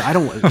watch. No, I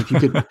don't. If you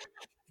could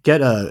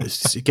get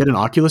an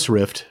Oculus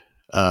Rift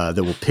that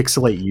will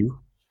pixelate you.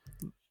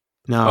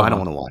 No, I don't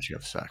want to watch you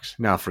have sex.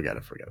 No, forget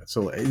it.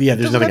 So yeah,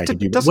 there's nothing I can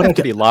do. It doesn't have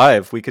to be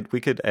live. We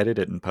could edit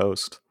it in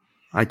post.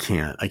 I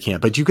can't.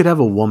 But you could have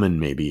a woman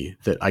maybe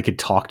that I could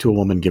talk to a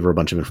woman, give her a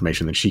bunch of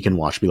information that she can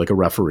watch, be like a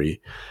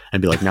referee,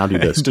 and be like, now do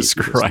this.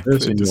 describe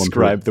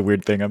the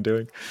weird thing I'm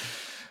doing.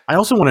 I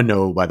also want to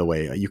know, by the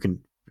way, you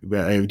can.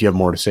 Do you have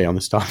more to say on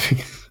this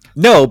topic?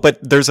 No, but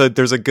there's a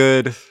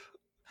good,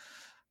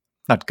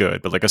 not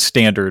good, but like a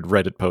standard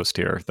Reddit post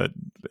here that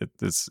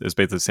is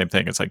basically the same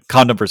thing. It's like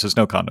condom versus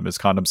no condom. Is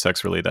condom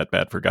sex really that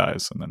bad for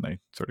guys? And then they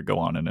sort of go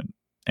on and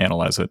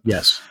analyze it.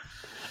 Yes,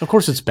 of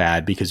course it's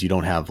bad because you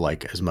don't have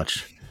like as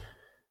much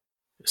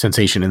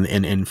sensation.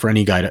 And for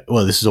any guy,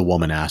 this is a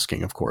woman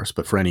asking, of course,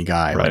 but for any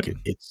guy, right.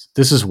 Like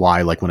this is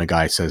why, like when a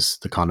guy says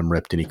the condom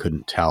ripped and he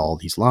couldn't tell,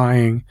 he's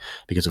lying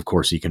because of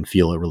course he can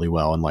feel it really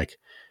well. And like,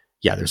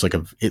 yeah, there's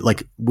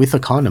like with a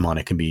condom on,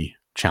 it can be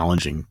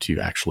challenging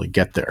to actually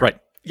get there. Right.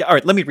 Yeah. All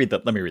right. Let me read the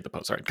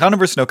post. All right. Condom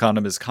versus no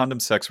condom. Is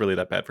condom sex really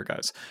that bad for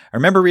guys? I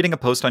remember reading a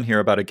post on here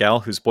about a gal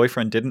whose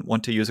boyfriend didn't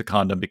want to use a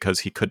condom because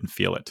he couldn't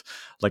feel it.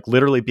 Like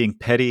literally being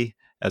petty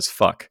as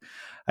fuck.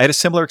 I had a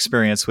similar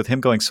experience with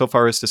him going so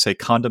far as to say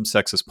condom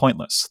sex is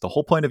pointless. The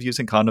whole point of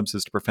using condoms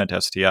is to prevent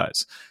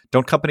STIs.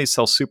 Don't companies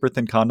sell super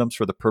thin condoms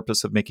for the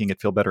purpose of making it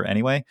feel better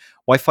anyway?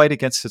 Why fight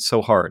against it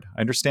so hard?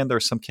 I understand there are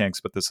some kinks,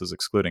 but this is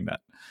excluding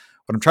that.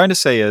 What I'm trying to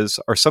say is,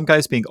 are some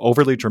guys being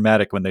overly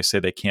dramatic when they say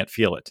they can't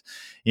feel it?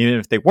 Even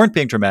if they weren't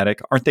being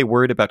dramatic, aren't they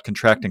worried about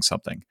contracting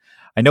something?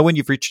 I know when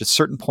you've reached a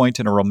certain point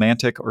in a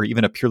romantic or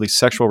even a purely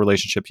sexual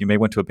relationship, you may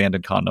want to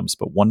abandon condoms,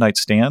 but one night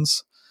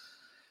stands?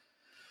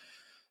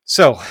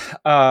 So,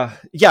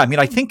 yeah, I mean,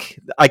 I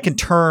think I can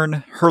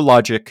turn her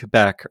logic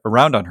back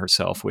around on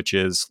herself, which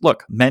is,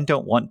 look, men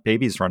don't want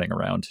babies running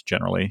around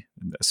generally,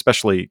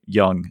 especially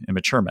young,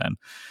 immature men.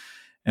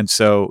 And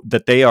so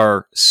that they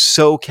are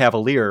so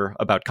cavalier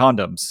about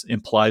condoms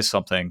implies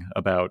something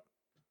about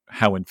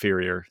how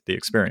inferior the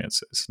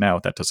experience is. Now,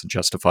 that doesn't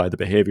justify the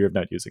behavior of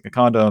not using a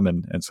condom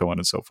and so on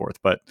and so forth.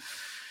 But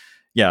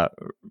yeah,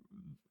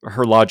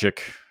 her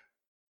logic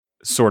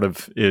sort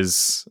of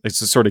gives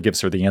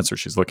her the answer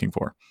she's looking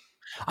for.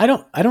 I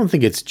don't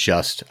think it's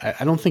just, I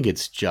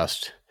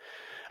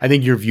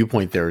think your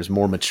viewpoint there is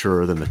more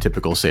mature than the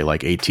typical, say,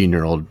 like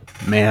 18-year-old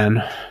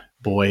man,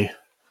 boy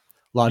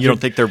logic. You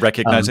don't think they're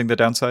recognizing the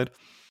downside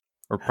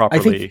or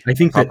properly valuing? I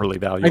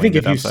think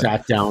if the downside?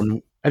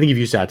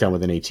 you sat down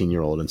with an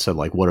 18-year-old and said,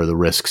 like, what are the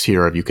risks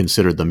here? Have you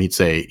considered them?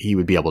 He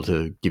would be able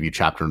to give you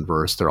chapter and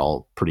verse. They're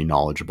all pretty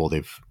knowledgeable.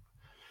 They've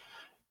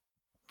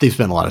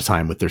spent a lot of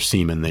time with their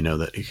semen. They know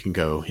that it can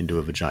go into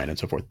a vagina and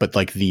so forth. But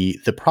like the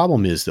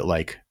problem is that,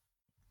 like,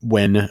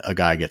 when a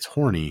guy gets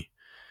horny,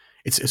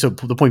 so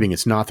the point being,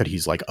 it's not that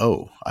he's like,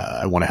 oh,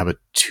 I want to have a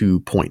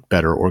 2-point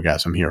better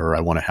orgasm here, or I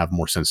want to have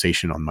more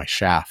sensation on my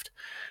shaft.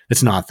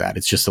 It's not that.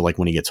 It's just that, like,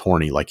 when he gets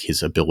horny, like,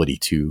 his ability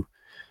to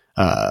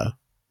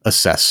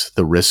assess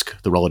the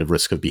relative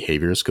risk of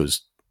behaviors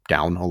goes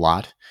down a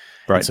lot.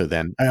 Right. And so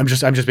then I'm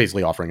just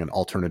basically offering an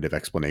alternative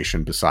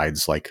explanation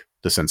besides, like,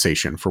 the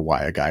sensation for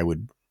why a guy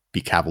would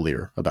be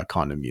cavalier about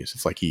condom use.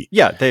 It's like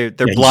they're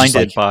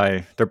blinded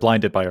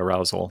by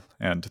arousal,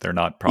 and they're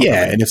not properly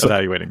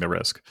evaluating the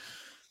risk.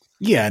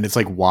 Yeah, and it's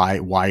like,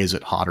 why is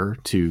it hotter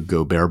to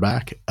go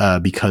bareback?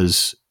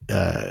 Because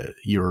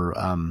you're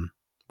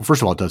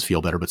first of all, it does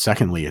feel better, but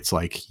secondly, it's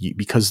like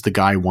because the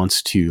guy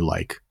wants to,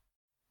 like,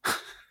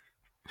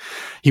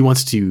 he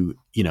wants to,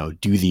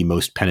 do the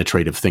most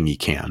penetrative thing he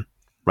can,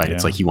 right? Yeah.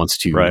 It's like he wants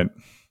to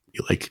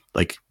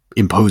like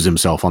impose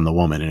himself on the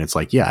woman, and it's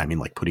like, yeah, I mean,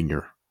 like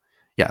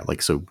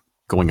so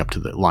going up to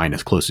the line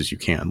as close as you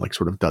can, like,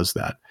 sort of does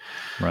that,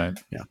 right?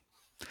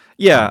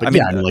 Yeah.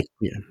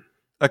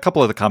 A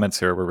couple of the comments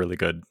here were really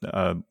good.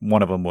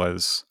 One of them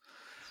was,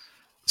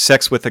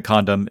 sex with a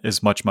condom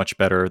is much, much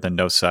better than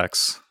no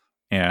sex.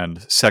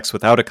 And sex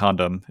without a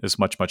condom is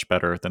much, much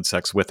better than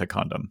sex with a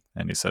condom.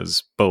 And he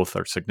says both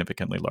are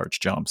significantly large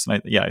jumps.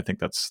 And I think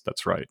that's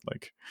right.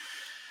 Like,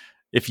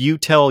 if you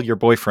tell your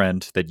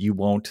boyfriend that you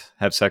won't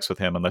have sex with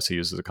him unless he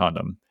uses a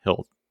condom,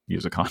 he'll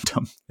use a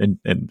condom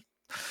in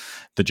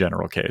the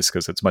general case,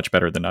 because it's much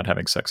better than not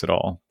having sex at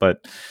all.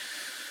 But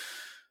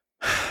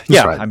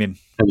right. I mean,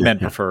 men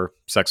prefer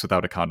sex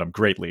without a condom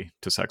greatly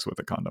to sex with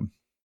a condom.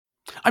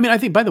 I mean, I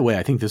think, by the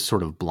way, this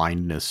sort of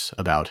blindness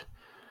about,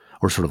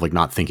 or sort of like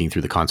not thinking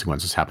through the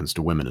consequences, happens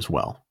to women as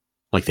well.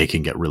 Like, they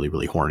can get really,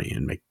 really horny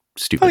and make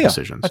stupid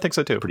decisions. I think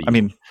so too.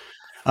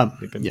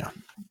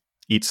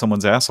 Eat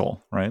someone's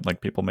asshole, right?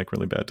 Like, people make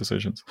really bad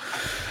decisions.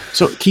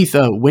 So, Keith,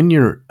 when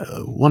you're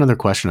one other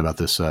question about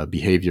this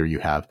behavior you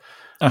have,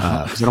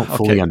 because I don't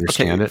fully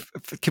understand it.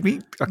 Can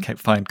we? Okay,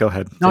 fine. Go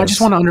ahead. No, yes. I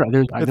just want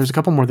to there's a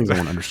couple more things I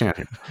want to understand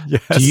here.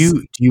 Yes.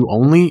 Do you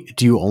only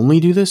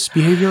do this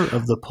behavior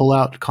of the pull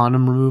out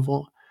condom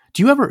removal?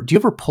 Do you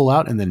ever pull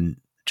out and then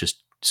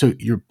just, so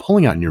you're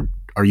pulling out and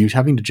are you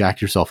having to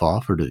jack yourself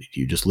off, or do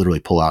you just literally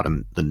pull out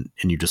and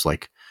you just,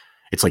 like,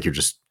 it's like you're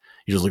just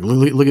like,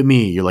 look at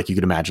me. You're like, you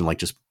could imagine, like,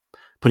 just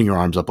putting your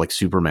arms up like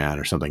Superman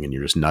or something, and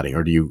you're just nutting,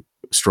 or do you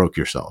stroke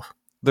yourself?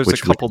 There's a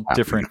couple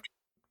different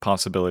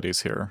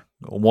possibilities here.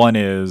 One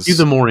is, do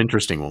the more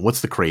interesting one.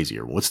 What's the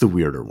crazier one? What's the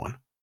weirder one?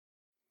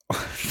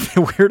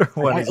 The weirder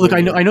one.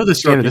 I know the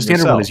standard. The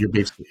standard one is you're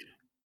basically.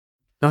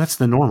 No, that's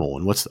the normal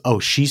one.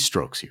 She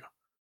strokes you.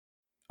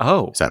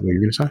 Oh, is that what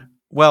you're going to say?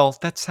 Well,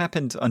 that's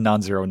happened a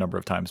non-zero number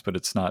of times, but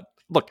it's not.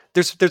 Look,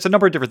 there's a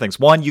number of different things.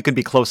 One, you can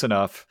be close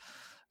enough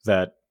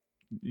that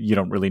you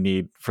don't really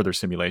need further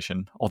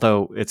stimulation,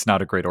 although it's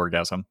not a great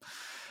orgasm.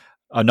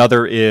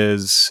 Another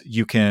is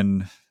you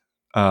can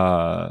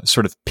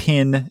sort of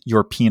pin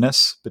your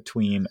penis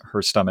between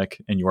her stomach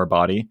and your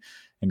body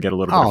and get a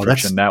little bit of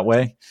friction that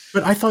way.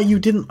 But I thought you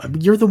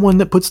didn't. You're the one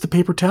that puts the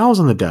paper towels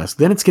on the desk.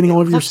 Then it's getting all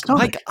over your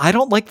stomach. I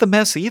don't like the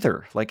mess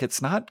either. Like,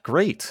 it's not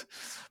great.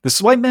 This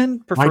is why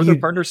men prefer their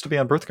partners to be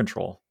on birth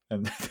control,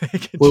 and they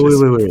can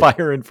just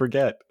fire and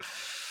forget.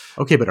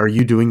 Okay, but are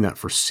you doing that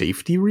for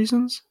safety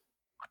reasons?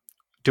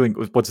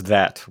 What's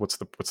that? What's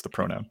the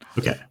pronoun?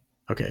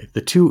 Okay.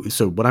 The two.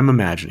 So what I'm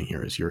imagining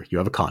here is you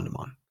have a condom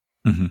on.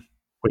 Mm-hmm.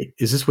 Wait,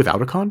 is this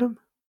without a condom?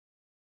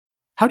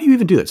 How do you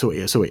even do that? So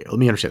wait, let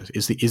me understand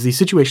this. Is the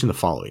situation the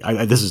following?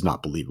 This is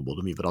not believable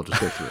to me, but I'll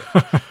just go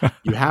through it.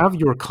 You have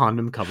your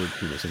condom-covered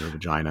penis in her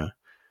vagina.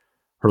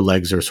 Her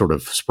legs are sort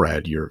of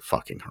spread. You're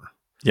fucking her.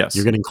 Yes.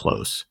 You're getting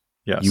close.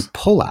 Yes. You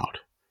pull out.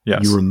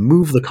 Yes. You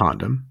remove the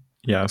condom.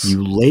 Yes.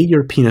 You lay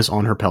your penis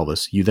on her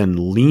pelvis. You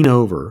then lean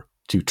over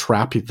to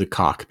trap the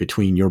cock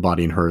between your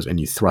body and hers, and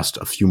you thrust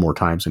a few more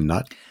times and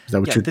nut. Is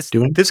that what you're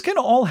doing? This can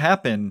all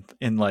happen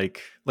in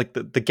like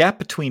the gap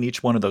between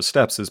each one of those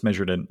steps is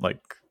measured in like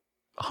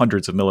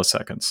hundreds of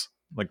milliseconds.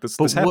 Like this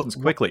happens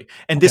quickly.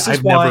 And this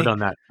is why I've never done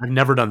that. I've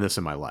never done this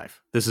in my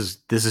life. This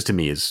is to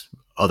me is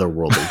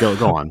otherworldly.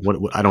 Go on.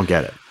 What I don't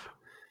get it.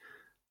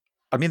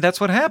 I mean,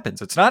 that's what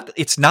happens. It's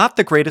not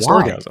the greatest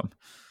orgasm.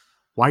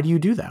 Why do you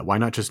do that? Why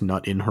not just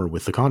nut in her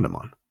with the condom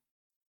on?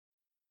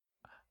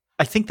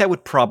 I think that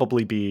would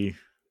probably be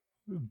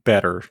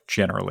better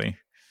generally.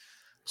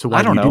 So why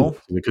I do don't you do know.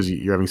 this? Because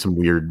you're having some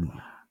weird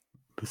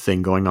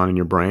thing going on in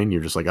your brain.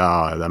 You're just like,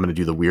 I'm going to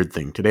do the weird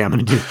thing today. I'm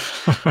going to do.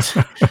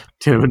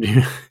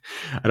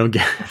 I don't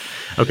get.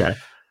 Okay.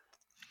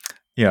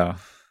 Yeah.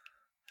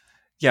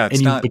 Yeah, it's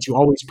And not. but you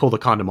always pull the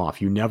condom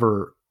off. You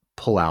never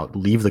pull out,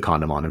 leave the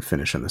condom on, and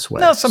finish in this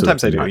way. No, so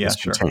sometimes that I you're do. not Yeah,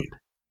 sure. discontained.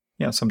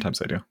 Yeah,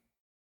 sometimes I do.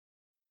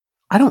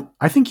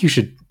 I think you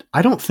should.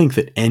 I don't think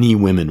that any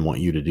women want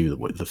you to do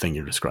the thing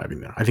you're describing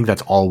there. I think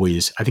that's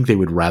always. I think they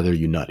would rather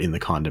you nut in the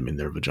condom in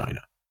their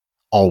vagina.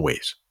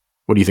 Always.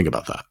 What do you think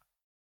about that?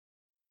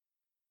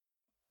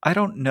 I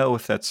don't know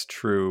if that's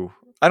true.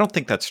 I don't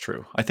think that's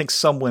true. I think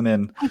some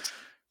women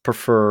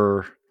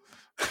prefer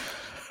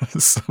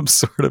some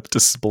sort of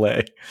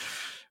display.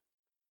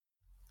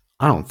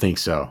 I don't think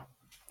so.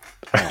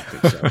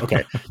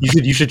 Okay,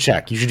 you should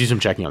check. You should do some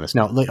checking on this.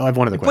 Now, I have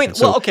one other question.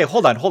 Wait, well, okay,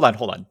 hold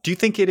on. Do you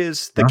think it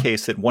is the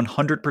case that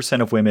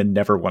 100% of women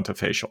never want a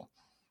facial?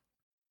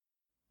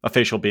 A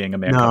facial being a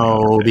man.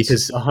 No,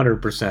 because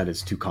 100%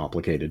 is too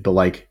complicated. But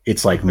like,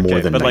 it's like more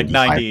than, but like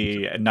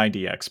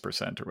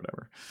 90x or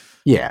whatever.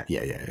 Yeah.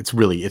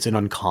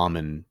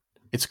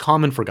 It's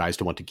common for guys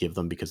to want to give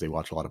them because they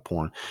watch a lot of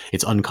porn.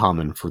 It's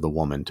uncommon for the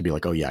woman to be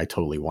like, oh yeah, I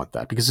totally want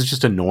that, because it's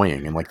just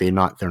annoying. And like,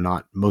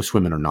 most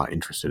women are not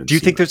interested in. Do you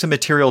think there's a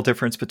material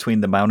difference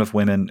between the amount of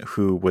women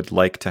who would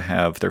like to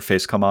have their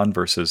face come on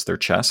versus their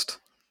chest?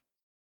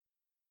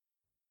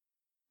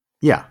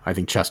 Yeah, I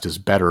think chest is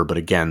better, but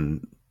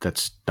again,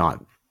 but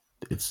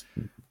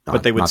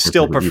they would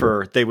still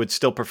prefer. They would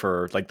still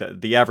prefer, like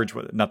the average,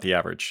 not the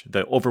average.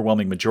 The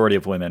overwhelming majority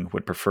of women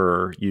would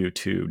prefer you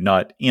to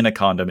nut in a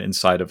condom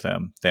inside of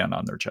them than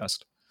on their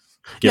chest.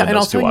 Yeah, and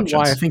I'll tell you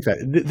why I think that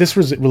this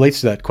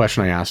relates to that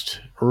question I asked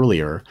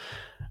earlier,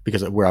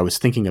 because where I was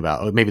thinking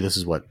about, maybe this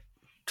is what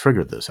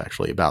triggered this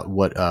actually, about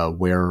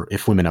where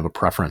if women have a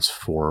preference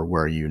for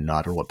where you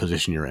nut or what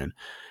position you're in.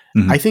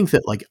 Mm-hmm. I think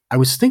that, like, I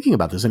was thinking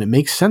about this, and it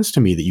makes sense to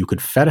me that you could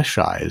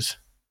fetishize,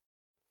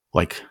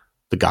 like,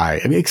 the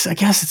guy. I mean, I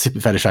guess it's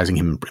fetishizing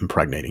him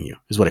impregnating you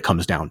is what it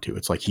comes down to.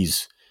 It's like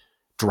he's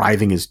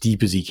driving as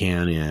deep as he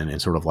can in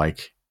and sort of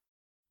like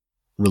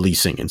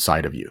releasing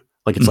inside of you.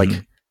 Like, it's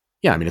like,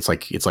 yeah, I mean, it's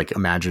like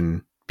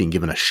imagine being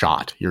given a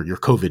shot, your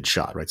COVID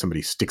shot, right?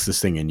 Somebody sticks this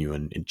thing in you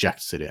and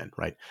injects it in,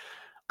 right?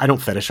 I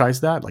don't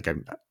fetishize that. Like,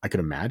 I could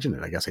imagine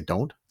it. I guess I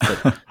don't.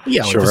 But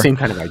yeah, sure. It's the same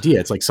kind of idea.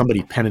 It's like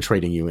somebody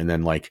penetrating you, and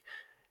then, like,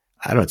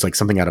 I don't know. It's like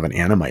something out of an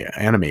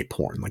anime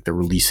porn. Like, they're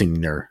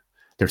releasing their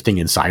thing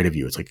inside of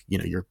you. It's like,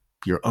 you're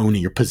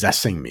owning, you're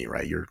possessing me,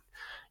 right? You're,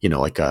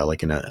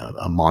 like in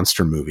a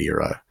monster movie, or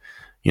a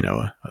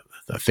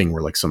thing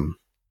where like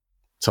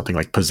something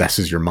like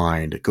possesses your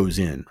mind. It goes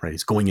in, right?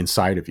 It's going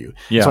inside of you.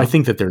 Yeah. So I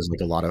think that there's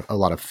like a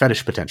lot of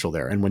fetish potential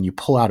there. And when you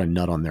pull out a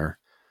nut on their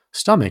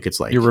stomach, it's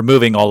like you're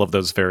removing all of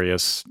those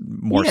various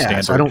more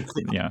standard. So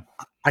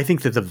I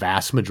think that the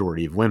vast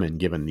majority of women,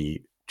 given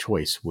the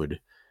choice,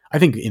 I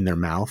think in their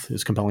mouth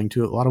is compelling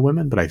to a lot of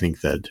women, but I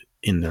think that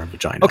in their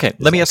vagina. Okay,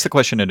 let me ask the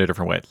question in a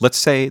different way. Let's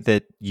say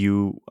that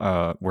you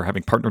were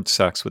having partnered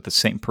sex with the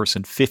same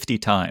person 50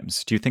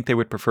 times. Do you think they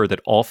would prefer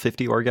that all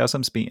 50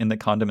 orgasms be in the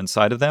condom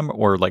inside of them,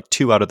 or like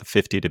 2 out of the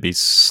 50 to be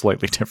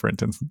slightly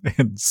different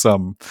in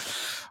some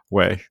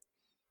way?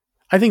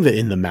 I think that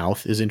in the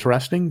mouth is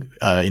interesting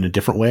in a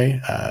different way.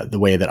 The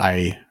way that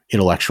I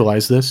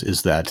intellectualize this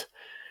is that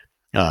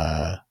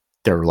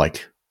they're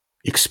like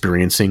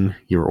experiencing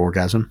your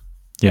orgasm.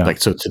 Yeah.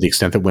 Like, so to the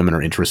extent that women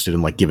are interested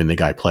in like giving the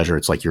guy pleasure,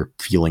 it's like you're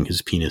feeling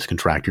his penis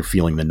contract, you're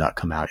feeling the nut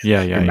come out.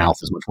 Your mouth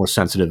is much more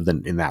sensitive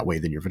than in that way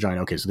than your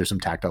vagina. Okay, so there's some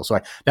tactile. So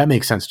that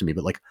makes sense to me.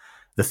 But like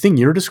the thing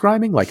you're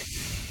describing, like,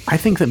 I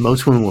think that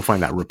most women will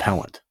find that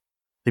repellent.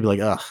 They'd be like,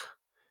 ugh,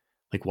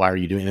 like, why are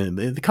you doing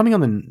it? The coming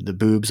on the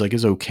boobs, like,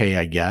 is okay,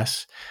 I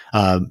guess.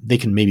 They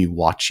can maybe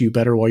watch you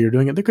better while you're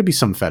doing it. There could be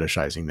some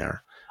fetishizing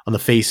there. On the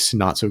face,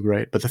 not so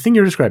great. But the thing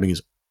you're describing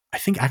is, I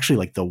think, actually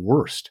like the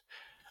worst.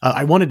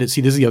 I wanted to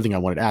see, this is the other thing I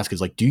wanted to ask, is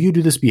like, do you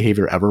do this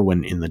behavior ever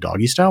when in the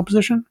doggy style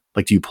position?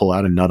 Like, do you pull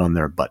out a nut on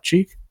their butt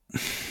cheek?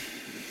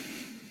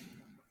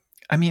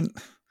 I mean,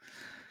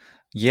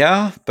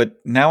 yeah, but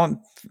now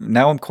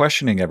I'm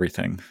questioning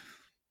everything.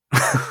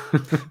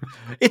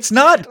 It's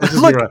not.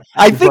 Look,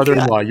 your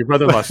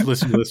brother-in-law.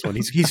 Listen to this one.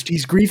 He's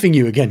griefing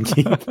you again,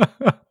 Keith.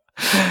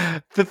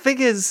 The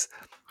thing is,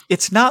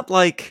 it's not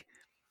like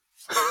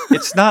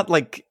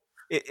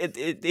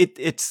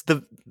it's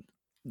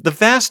the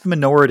vast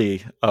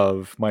minority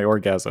of my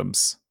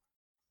orgasms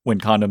when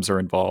condoms are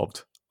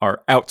involved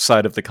are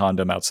outside of the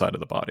condom, outside of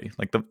the body.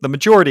 Like the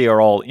majority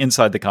are all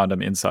inside the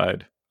condom,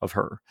 inside of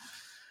her.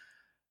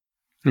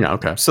 Yeah.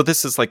 Okay. So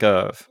this is like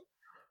a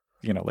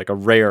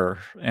rare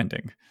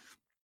ending.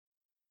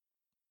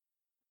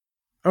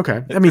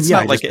 Okay. I mean,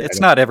 it's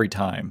not every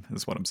time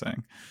is what I'm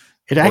saying.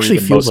 It actually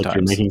feels like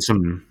you're making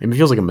it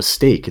feels like a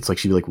mistake. It's like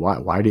she'd be like,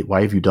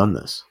 why have you done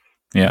this?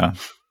 Yeah.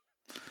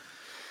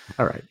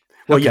 All right.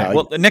 Well, okay. Yeah.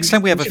 Well, next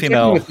time we have a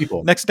female,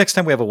 next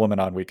time we have a woman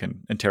on, we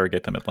can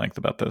interrogate them at length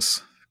about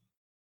this.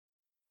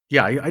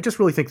 Yeah, I just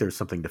really think there's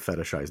something to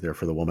fetishize there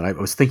for the woman. I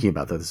was thinking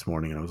about that this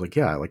morning, and I was like,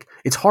 yeah, like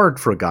it's hard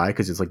for a guy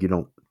because it's like we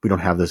don't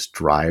have this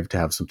drive to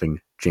have something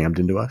jammed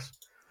into us.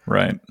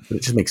 Right. But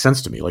it just makes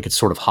sense to me. Like it's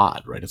sort of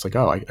hot, right? It's like,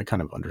 oh, I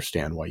kind of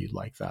understand why you'd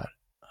like that.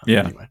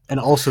 Yeah. Anyway, and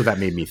also that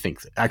made me think.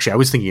 Actually, I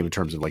was thinking in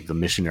terms of like the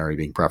missionary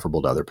being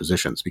preferable to other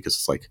positions because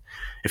it's like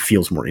it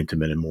feels more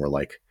intimate and more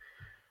like,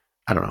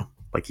 I don't know,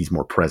 like he's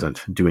more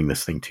present doing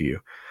this thing to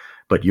you.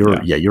 But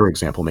your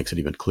example makes it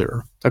even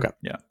clearer. Okay.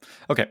 Yeah.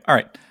 Okay. All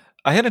right.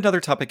 I had another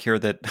topic here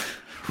that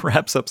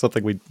wraps up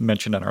something we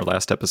mentioned in our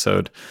last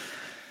episode.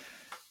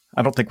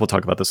 I don't think we'll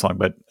talk about this long,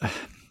 but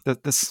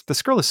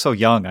this girl is so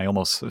young. I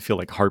almost feel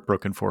like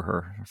heartbroken for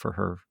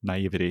her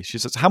naivety. She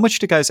says, "How much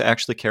do guys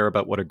actually care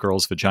about what a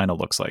girl's vagina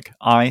looks like?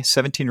 I,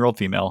 17-year-old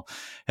female,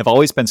 have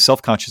always been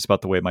self-conscious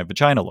about the way my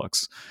vagina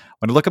looks.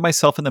 When I look at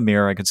myself in the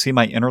mirror, I can see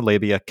my inner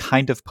labia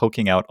kind of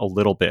poking out a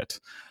little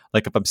bit.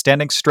 Like if I'm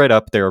standing straight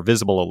up, they are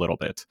visible a little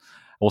bit.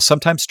 I will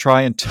sometimes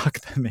try and tuck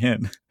them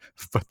in,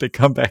 but they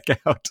come back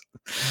out.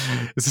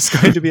 Is this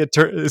going to be a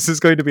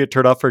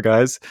turn off for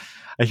guys?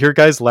 I hear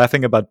guys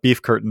laughing about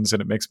beef curtains,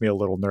 and it makes me a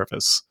little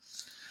nervous."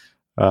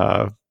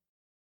 And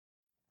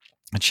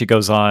she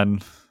goes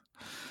on,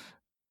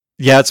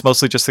 "Yeah, it's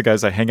mostly just the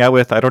guys I hang out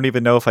with. I don't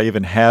even know if I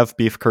even have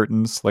beef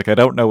curtains. Like, I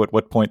don't know at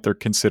what point they're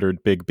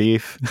considered big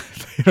beef.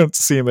 They don't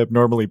seem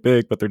abnormally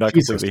big, but they're not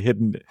completely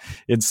hidden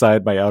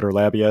inside my outer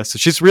labia." So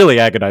she's really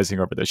agonizing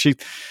over this.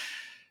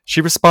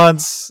 She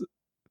responds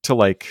to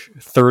like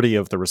 30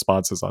 of the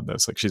responses on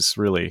this. Like this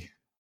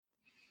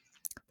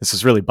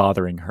is really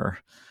bothering her.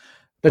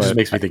 That just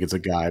makes me think it's a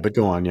guy, but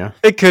go on, yeah.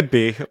 It could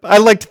be. I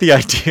liked the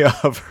idea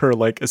of her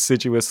like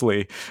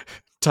assiduously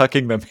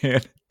tucking them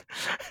in,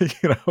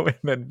 and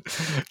then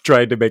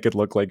trying to make it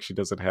look like she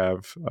doesn't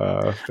have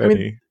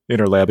any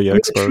inner labia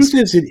exposed. The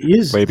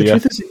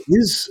truth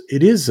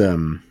is,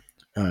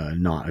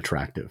 not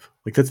attractive.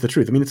 Like that's the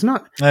truth. I mean, it's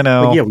not. I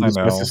know. Like, yeah, we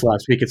discussed this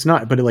last week. It's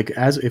not. But like,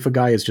 as if a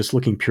guy is just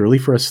looking purely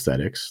for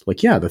aesthetics, like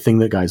the thing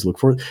that guys look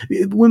for,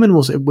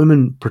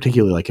 women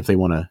particularly like if they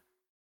want to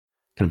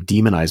kind of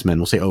demonize men,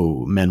 will say,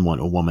 "Oh, men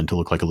want a woman to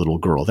look like a little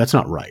girl." That's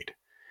not right.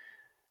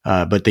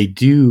 But they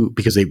do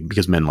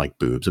because men like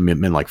boobs. I mean,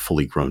 men like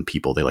fully grown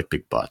people. They like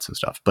big butts and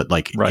stuff. But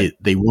like,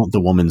 they want the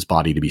woman's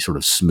body to be sort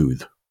of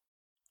smooth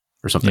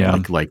or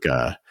something like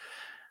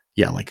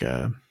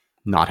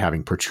not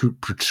having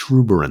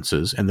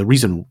protuberances. And the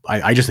reason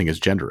I just think is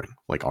gendering.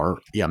 Like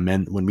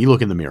men, when we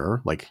look in the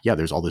mirror, like,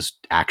 there's all this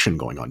action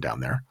going on down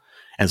there.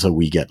 And so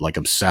we get like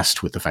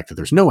obsessed with the fact that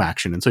there's no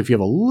action. And so if you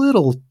have a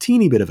little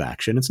teeny bit of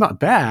action, it's not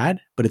bad,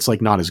 but it's like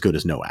not as good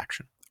as no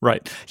action.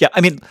 Right. Yeah.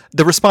 I mean,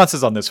 the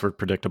responses on this were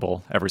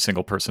predictable. Every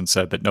single person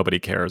said that nobody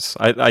cares.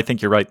 I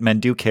think you're right. Men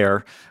do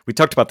care. We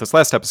talked about this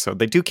last episode.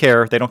 They do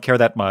care. They don't care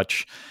that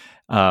much.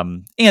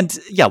 Look,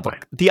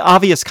 the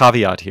obvious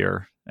caveat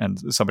here,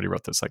 and somebody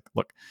wrote this, like,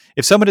 look,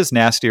 if someone is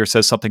nasty or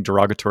says something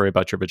derogatory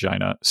about your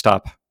vagina,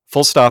 stop.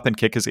 Full stop and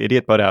kick his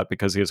idiot butt out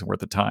because he isn't worth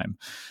the time.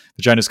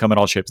 Vaginas come in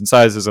all shapes and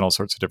sizes and all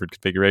sorts of different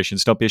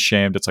configurations. Don't be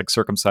ashamed. It's like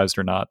circumcised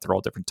or not. They're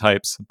all different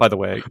types. By the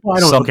way,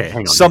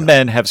 some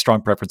men have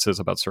strong preferences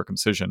about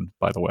circumcision,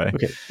 by the way.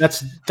 Okay.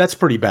 That's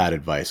pretty bad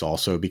advice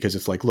also, because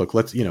it's like, look,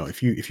 let's,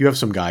 if you have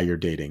some guy you're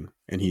dating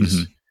and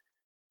he's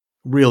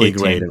really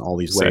great in all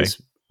these ways,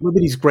 but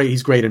he's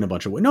great in a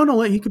bunch of ways.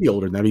 No, he could be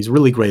older than that. He's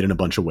really great in a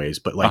bunch of ways,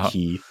 but like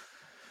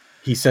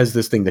he says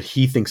this thing that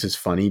he thinks is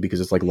funny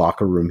because it's like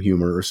locker room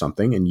humor or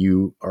something, and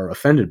you are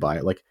offended by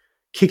it. Like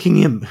kicking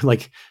him,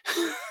 like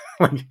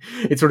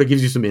it sort of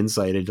gives you some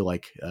insight into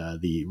like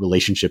the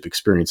relationship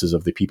experiences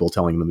of the people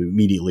telling them to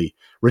immediately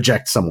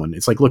reject someone.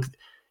 It's like, look,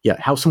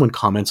 how someone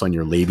comments on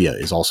your labia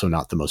is also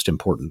not the most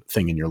important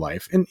thing in your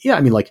life. And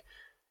I mean, like,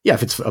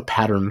 if it's a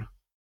pattern,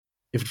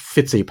 if it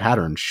fits a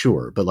pattern,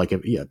 sure. But like,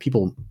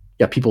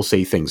 people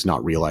say things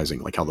not realizing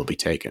like how they'll be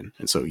taken,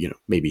 and so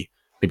maybe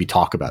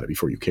talk about it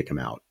before you kick them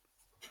out.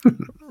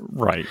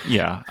 Right.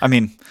 Yeah. I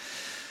mean,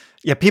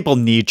 people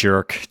knee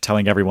jerk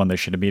telling everyone they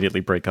should immediately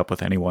break up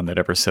with anyone that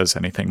ever says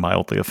anything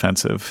mildly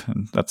offensive.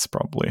 And that's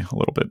probably a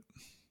little bit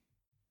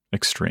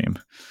extreme.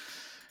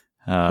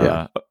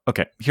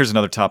 Okay. Here's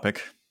another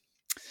topic.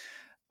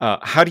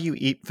 How do you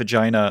eat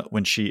vagina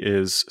when she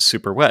is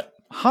super wet?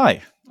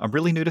 Hi, I'm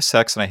really new to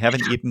sex and I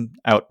haven't eaten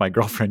out my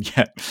girlfriend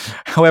yet.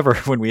 However,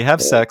 when we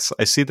have sex,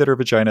 I see that her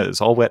vagina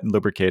is all wet and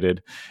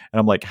lubricated. And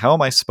I'm like, how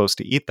am I supposed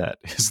to eat that?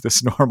 Is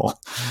this normal?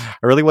 I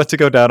really want to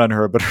go down on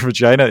her, but her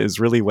vagina is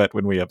really wet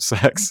when we have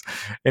sex.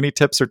 Any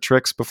tips or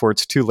tricks before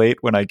it's too late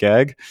when I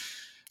gag?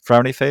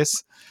 Frowny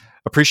face.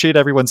 Appreciate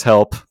everyone's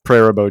help.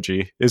 Prayer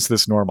emoji. Is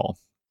this normal?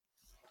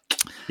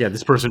 Yeah,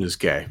 this person is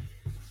gay.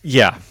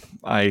 Yeah,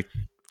 I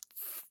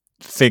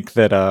think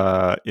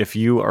that if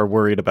you are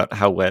worried about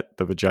how wet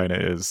the vagina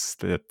is,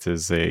 that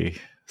is a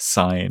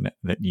sign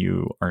that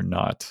you are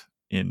not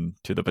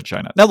into the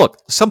vagina. Now, look,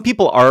 some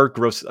people are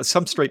gross.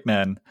 Some straight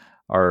men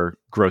are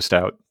grossed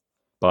out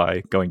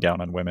by going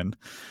down on women,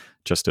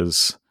 just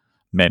as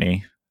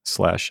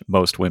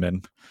many/most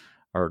women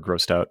are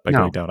grossed out by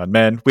going down on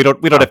men. We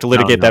don't have to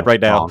litigate that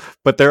right now.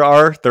 But there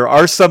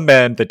are some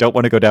men that don't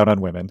want to go down on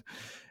women.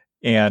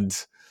 And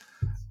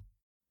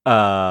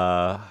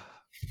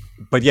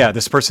but yeah,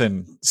 this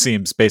person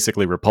seems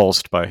basically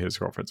repulsed by his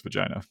girlfriend's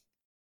vagina.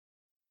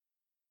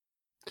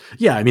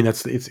 Yeah, I mean I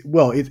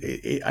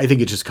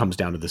think it just comes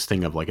down to this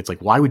thing of like, it's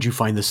like, why would you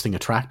find this thing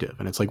attractive?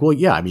 And it's like, well,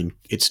 yeah, I mean,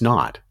 it's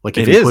not. Like,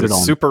 if It you is. put it It's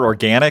on, super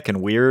organic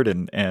and weird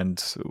and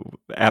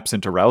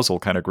absent arousal,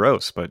 kind of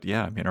gross. But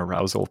yeah, I mean,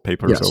 arousal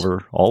papers yes,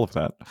 over all of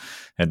that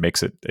and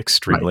makes it right,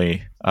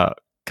 extremely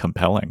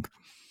compelling.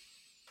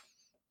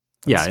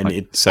 yeah, That's and my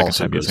it second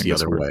also time goes using the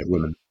this other word.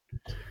 way.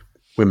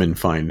 Women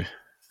find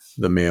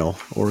the male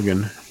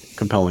organ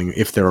compelling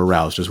if they're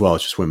aroused as well.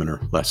 It's just women are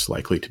less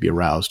likely to be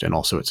aroused, and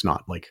also it's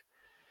not like,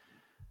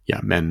 yeah,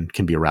 men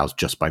can be aroused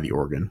just by the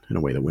organ in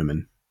a way that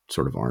women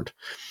sort of aren't.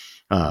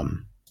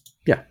 Um,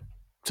 yeah.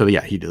 So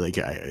yeah,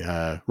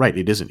 right.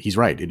 It isn't. He's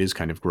right. It is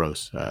kind of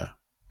gross,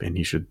 and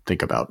he should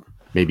think about,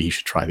 maybe he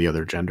should try the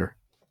other gender,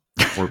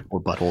 or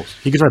buttholes.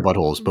 He could try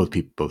buttholes.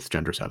 Both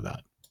genders have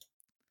that.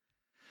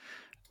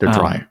 They're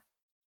dry Um,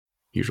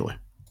 usually.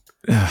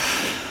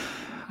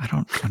 I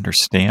don't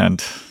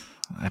understand.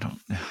 I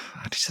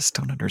just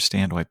don't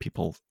understand why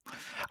people.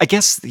 I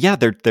guess yeah,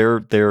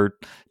 their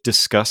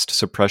disgust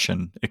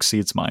suppression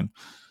exceeds mine.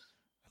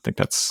 I think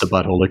The that's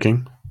butthole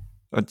licking.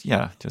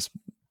 yeah, just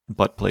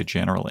butt play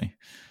generally.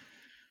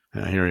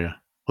 I hear you.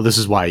 Well, this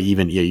is why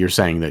even, yeah, you're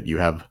saying that you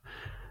have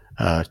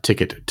a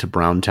ticket to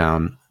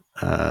Browntown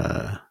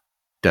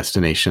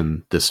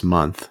destination this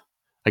month.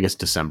 I guess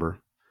December.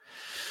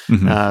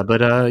 Mm-hmm.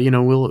 But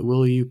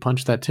will you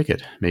punch that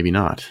ticket? Maybe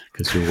not,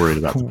 because you're worried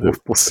about the We'll,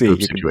 poop, we'll the see. poop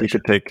You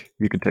situation.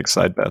 could take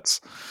side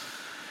bets.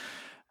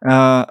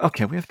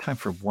 Okay, we have time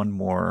for one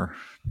more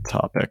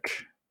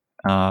topic.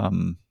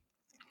 Um,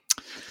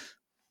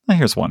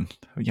 here's one.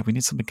 Yeah, we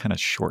need something kind of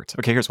short.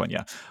 Okay, here's one.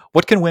 Yeah.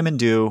 What can women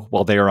do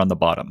while they are on the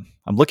bottom?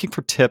 I'm looking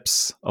for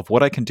tips of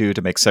what I can do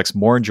to make sex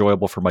more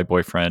enjoyable for my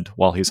boyfriend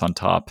while he's on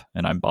top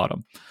and I'm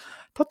bottom. I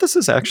thought this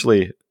is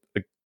actually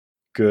a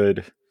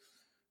good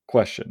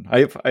question. I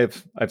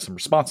have some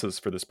responses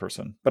for this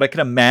person, but I can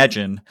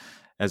imagine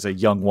as a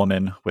young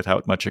woman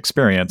without much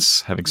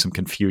experience having some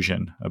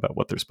confusion about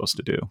what they're supposed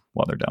to do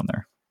while they're down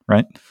there,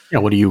 right? Yeah.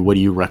 What do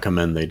you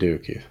recommend they do,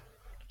 Keith?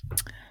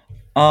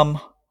 Um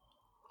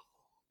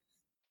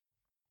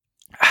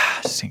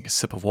just taking a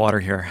sip of water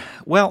here.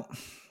 Well,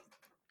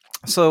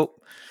 so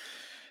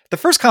the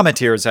first comment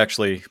here is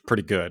actually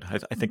pretty good.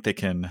 I think they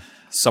can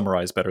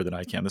summarize better than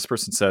I can. This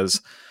person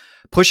says,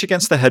 push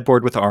against the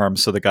headboard with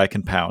arms so the guy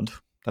can pound.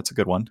 That's a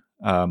good one.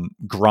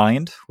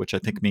 Grind, which I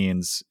think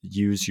means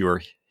use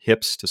your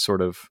hips to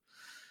sort of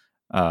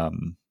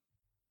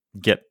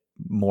get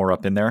more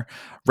up in there.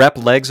 Wrap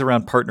legs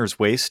around partner's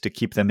waist to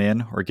keep them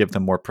in or give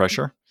them more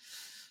pressure.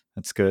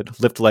 That's good.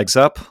 Lift legs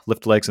up,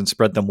 lift legs and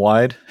spread them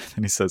wide.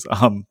 And he says,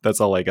 that's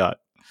all I got.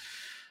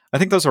 I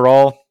think those are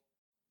all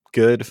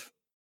good.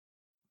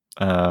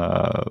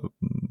 Uh,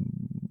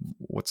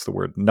 what's the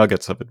word?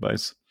 Nuggets of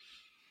advice.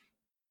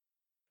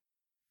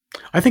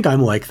 I think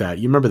I'm like that.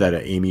 You remember that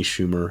Amy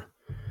Schumer,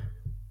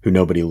 who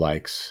nobody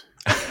likes,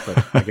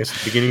 but I guess at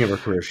the beginning of her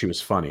career she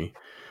was funny.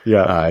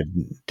 Yeah.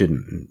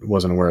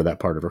 Wasn't aware of that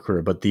part of her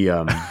career, but she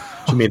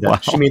made that Wow.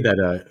 she made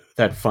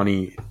that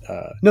funny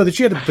no that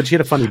she had but she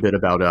had a funny bit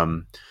about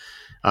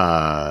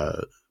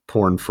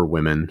porn for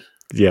women,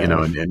 Yeah.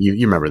 and you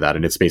remember that,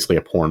 and it's basically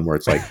a porn where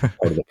it's like part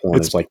of the porn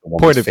It's is like the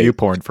woman's point of view face,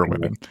 porn for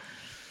women.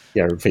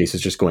 yeah, her face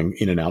is just going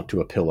in and out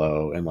to a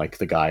pillow, and like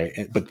the guy,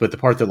 but the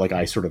part that like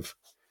I sort of,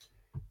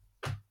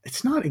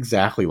 it's not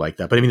exactly like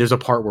that, but I mean, there's a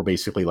part where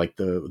basically like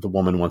the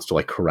woman wants to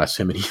like caress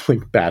him, and he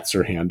like bats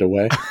her hand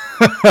away.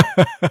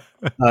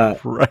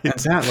 Right. And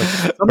that,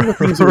 like, some of the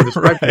things that were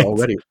described Right.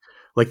 already,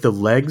 like the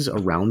legs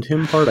around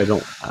him part,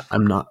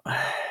 I'm not.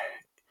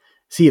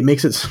 See, it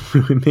makes it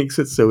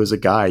so as a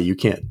guy you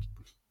can't.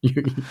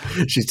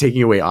 She's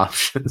taking away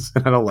options,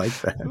 and I don't like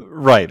that.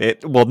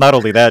 Right. Well, not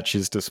only that,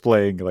 she's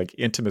displaying like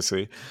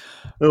intimacy.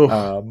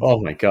 Oh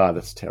my god,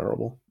 that's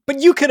terrible. But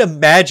you can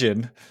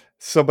imagine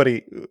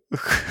somebody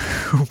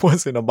who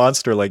wasn't a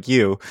monster like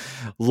you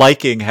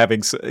liking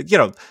having,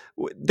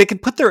 they can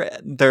put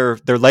their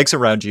legs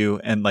around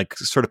you and like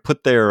sort of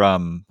put their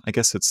I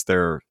guess it's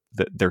their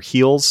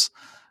heels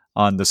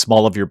on the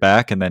small of your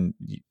back and then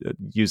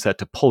use that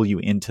to pull you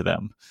into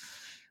them.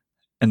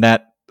 And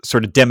that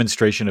sort of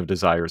demonstration of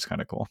desire is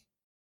kind of cool.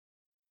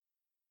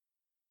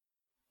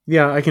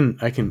 Yeah, I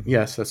can.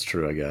 Yes, that's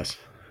true, I guess.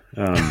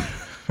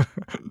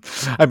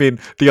 I mean,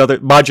 the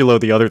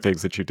other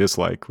things that you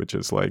dislike, which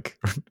is like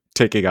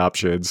taking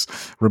options,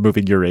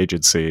 removing your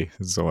agency,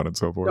 and so on and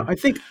so forth. No,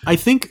 I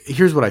think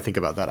here's what I think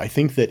about that. I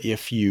think that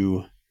if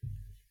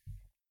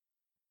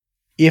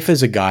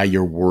as a guy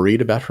you're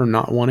worried about her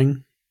not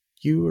wanting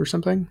you or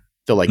something,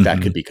 so like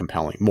that could be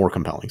more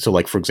compelling. So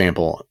like, for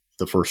example,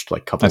 the first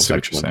like couple of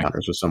sexual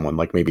encounters with someone,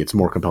 like maybe it's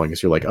more compelling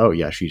because you're like, oh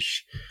yeah,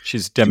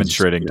 she's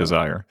demonstrating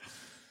desire.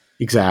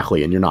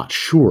 Exactly. And you're not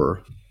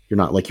sure. You're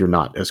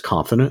not as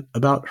confident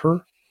about her,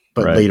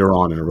 but Right. later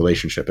on in a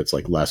relationship, it's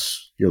like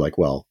less, you're like,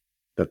 well,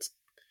 I'm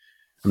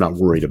not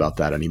worried about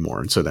that anymore.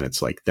 And so then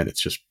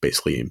it's just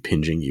basically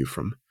impinging you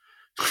from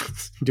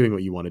doing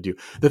what you want to do.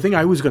 The thing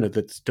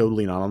that's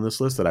totally not on this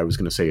list that I was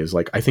going to say is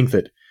like, I think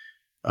that,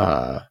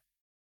 I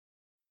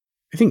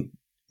think,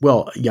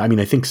 well, yeah, I mean,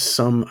 I think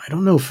I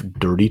don't know if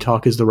dirty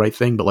talk is the right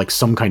thing, but like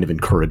some kind of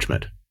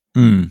encouragement,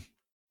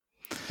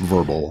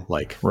 verbal,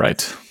 like,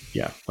 right.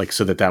 Yeah. Like,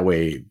 so that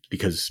way,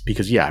 because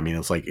yeah, I mean,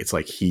 it's like it's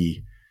like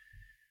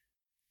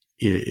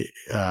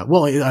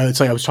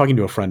I was talking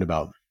to a friend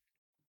about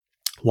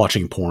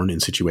watching porn in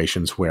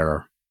situations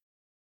where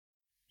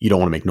you don't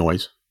want to make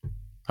noise.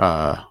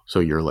 So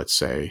let's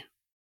say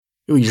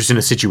you're just in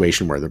a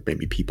situation where there may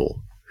be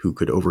people who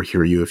could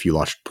overhear you if you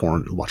watch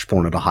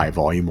porn at a high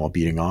volume while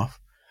beating off.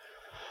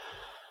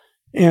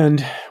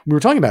 And we were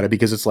talking about it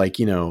because it's like,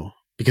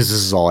 because this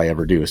is all I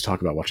ever do is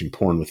talk about watching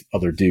porn with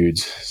other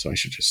dudes. So I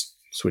should just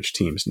switch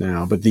teams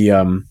now. But we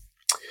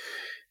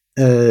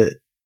were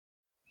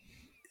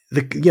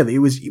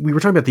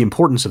talking about the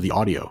importance of the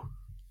audio,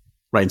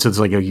 right? And so it's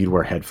like, you'd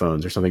wear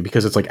headphones or something,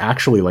 because it's like,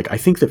 actually, like, I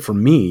think that for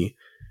me,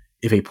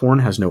 if a porn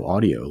has no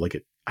audio,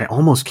 like I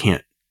almost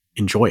can't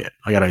enjoy it.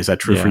 Is that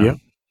true for you?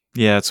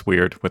 Yeah, it's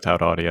weird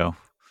without audio.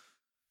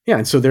 Yeah.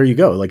 And so there you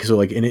go. Like, so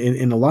like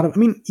in a lot of, I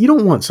mean, you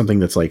don't want something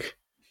that's like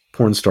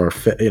porn star,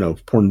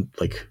 porn,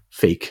 like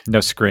fake. No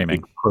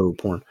screaming. Pro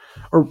porn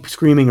or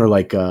screaming or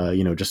like,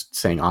 just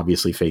saying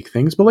obviously fake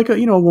things. But like,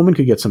 a woman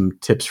could get some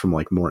tips from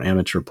like more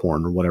amateur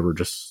porn or whatever,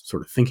 just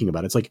sort of thinking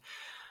about it. It's like,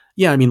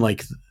 yeah, I mean,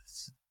 like,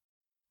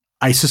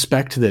 I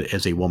suspect that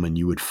as a woman,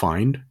 you would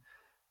find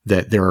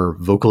that there are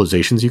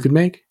vocalizations you could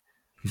make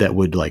that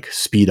would like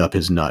speed up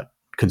his nut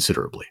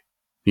considerably.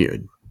 Yeah.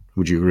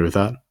 Would you agree with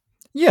that?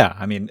 Yeah.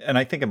 I mean, and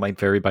I think it might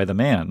vary by the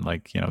man.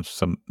 Like,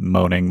 some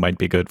moaning might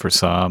be good for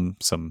some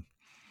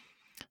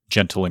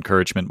gentle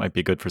encouragement might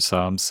be good for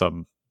some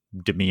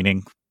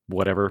demeaning,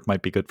 whatever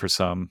might be good for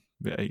some,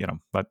 but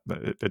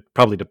it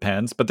probably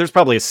depends, but there's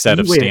probably a set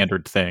of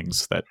standard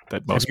things that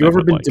most Have you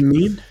ever been like.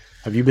 demeaned?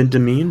 Have you been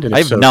demeaned? And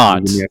I have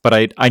not,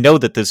 but I know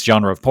that this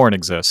genre of porn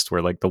exists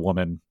where like the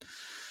woman,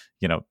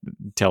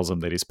 tells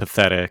him that he's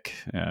pathetic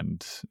and,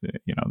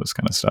 this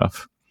kind of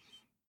stuff.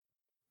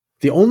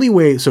 The only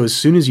way, so as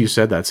soon as you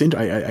said that,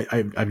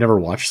 I've never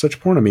watched such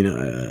porn. I mean,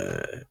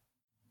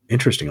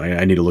 interesting.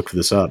 I need to look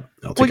this up.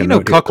 I'll take a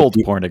note. Cuckold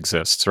porn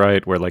exists,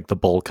 right? Where like the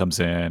bull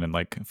comes in and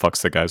like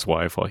fucks the guy's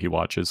wife while he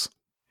watches.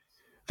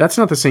 That's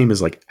not the same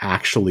as like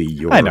actually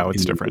I know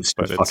it's different,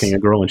 but fucking a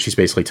girl and she's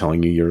basically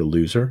telling you you're a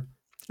loser.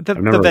 The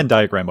Venn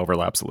diagram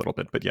overlaps a little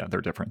bit, but yeah, they're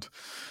different.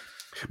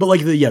 But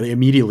like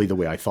immediately the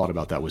way I thought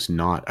about that was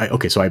not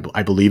so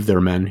I believe there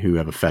are men who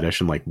have a fetish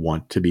and like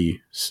want to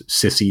be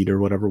sissied or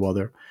whatever while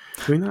they're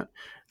doing that.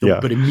 Yeah.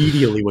 But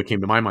immediately what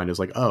came to my mind is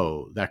like,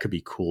 oh, that could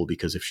be cool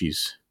because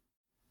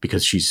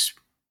she's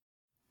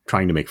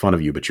trying to make fun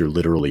of you, but you're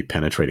literally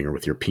penetrating her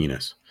with your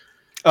penis.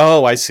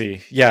 Oh, I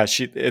see. Yeah,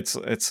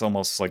 it's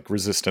almost like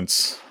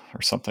resistance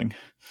or something.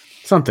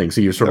 So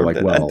you're sort of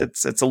like, well,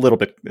 it's a little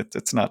bit.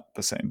 It's not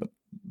the same, but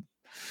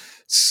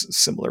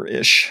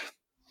similar-ish.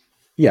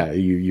 Yeah,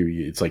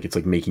 it's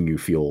like making you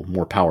feel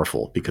more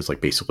powerful because like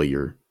basically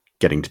you're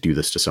getting to do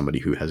this to somebody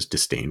who has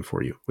disdain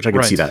for you, which I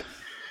can see that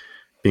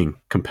being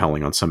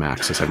compelling on some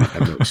axis. I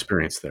have no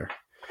experience there.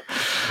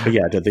 But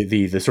yeah,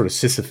 the sort of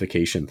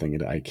sissification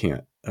thing, I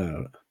can't.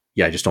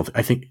 I just don't.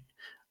 I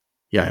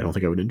don't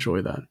think I would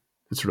enjoy that.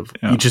 It's sort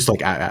of just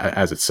like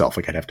as itself.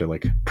 Like I'd have to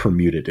like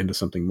permute it into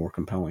something more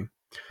compelling.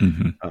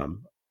 Mm-hmm.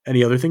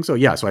 Any other things? So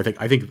yeah. So I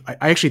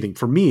actually think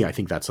for me, I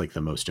think that's like the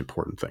most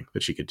important thing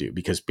that she could do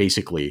because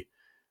basically,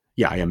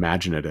 yeah, I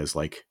imagine it as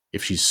like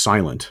if she's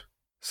silent,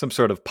 some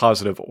sort of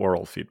positive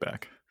oral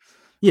feedback.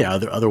 Yeah.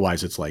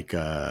 Otherwise, it's like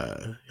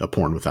a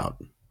porn without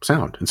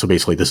sound. And so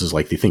basically this is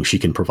like the thing, she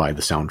can provide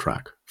the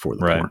soundtrack for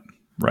the porn.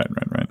 Right.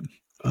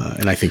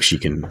 And I think she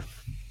can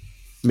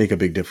make a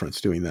big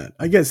difference doing that.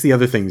 I guess the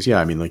other things,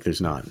 I mean, like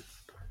there's not,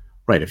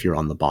 right, if you're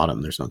on the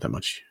bottom, there's not that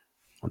much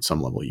on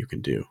some level you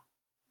can do,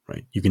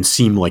 right? You can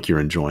seem like you're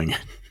enjoying it.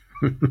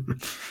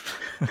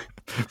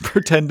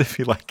 Pretend to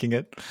be liking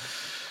it.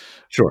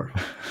 Sure.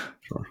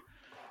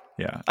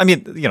 Yeah. I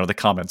mean, the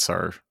comments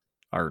are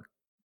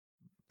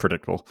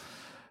predictable.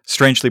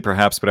 Strangely,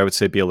 perhaps, but I would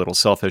say be a little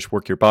selfish.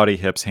 Work your body,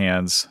 hips,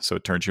 hands, so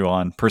it turns you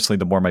on. Personally,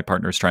 the more my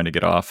partner is trying to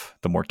get off,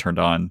 the more turned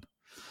on.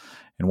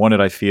 And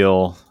wanted I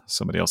feel,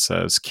 somebody else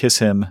says, kiss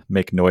him,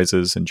 make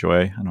noises,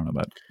 enjoy. I don't know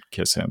about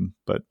kiss him,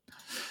 but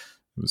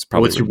it was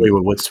probably...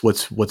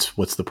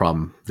 What's the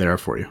problem there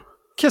for you?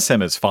 Kiss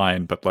him is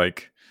fine, but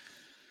like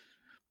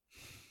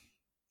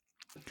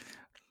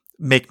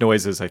make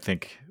noises, I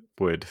think,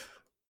 would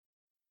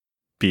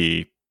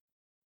be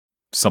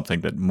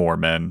something that more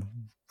men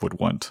would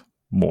want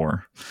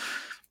more.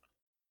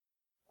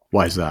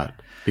 Why is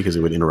that? Because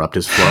it would interrupt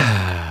his flow?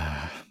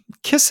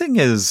 Kissing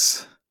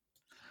is...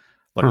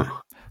 Look,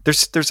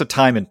 there's a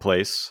time and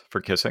place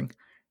for kissing,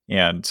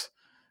 and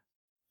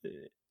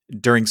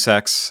during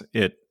sex,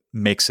 it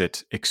makes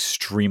it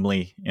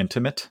extremely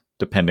intimate,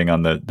 depending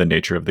on the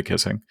nature of the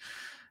kissing.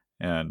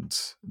 And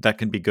that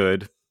can be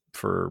good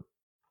for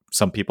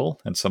some people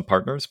and some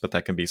partners, but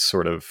that can be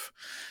sort of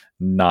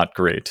not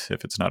great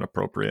if it's not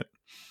appropriate.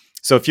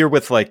 So if you're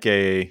with like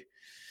a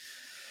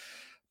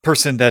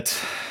person that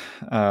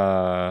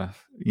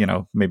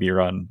maybe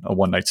you're on a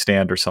one night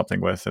stand or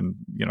something with, and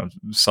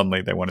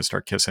suddenly they want to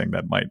start kissing,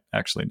 that might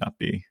actually not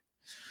be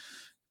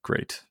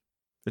great.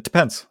 It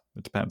depends.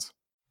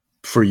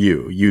 For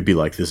you, you'd be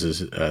like, this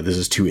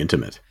is too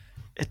intimate.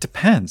 It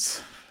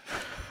depends.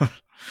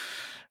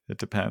 It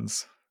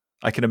depends.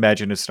 I can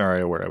imagine a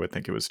scenario where I would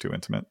think it was too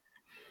intimate.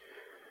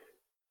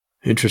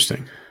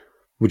 Interesting.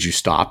 Would you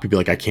stop? You'd be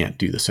like, I can't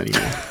do this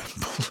anymore.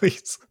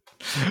 Please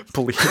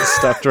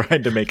stop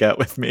trying to make out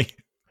with me.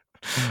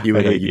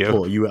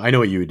 I know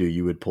what you would do.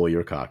 You would pull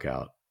your cock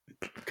out,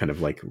 kind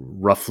of like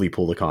roughly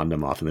pull the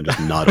condom off, and then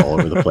just nut all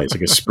over the place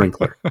like a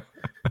sprinkler.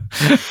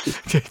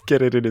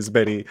 Get it in as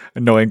many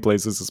annoying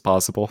places as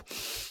possible.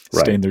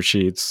 Right. Stain their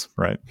sheets.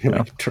 Right.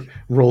 Like,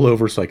 roll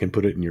over so I can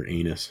put it in your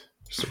anus.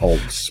 Just all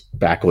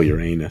spackle your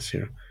anus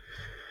here.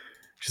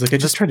 She's like, I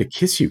just tried to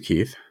kiss you,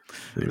 Keith.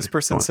 Anyway, this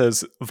person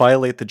says,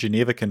 violate the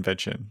Geneva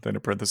Convention. Then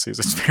in parentheses,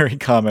 it's very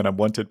common. I'm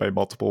wanted by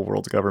multiple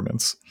world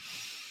governments.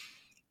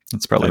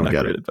 It's probably not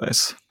great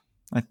advice.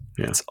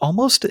 It's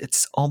almost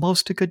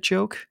a good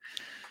joke,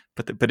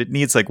 but it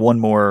needs like one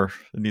more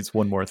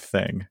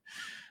thing,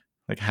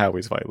 like how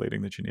he's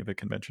violating the Geneva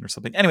Convention or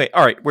something. Anyway,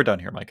 all right, we're done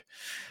here, Mike.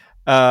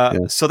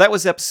 So that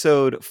was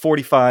episode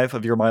 45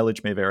 of Your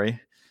Mileage May Vary. I'm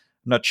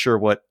not sure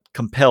what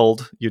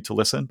compelled you to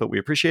listen, but we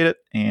appreciate it,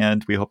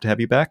 and we hope to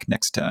have you back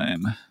next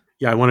time.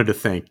 Yeah, I wanted to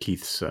thank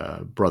Keith's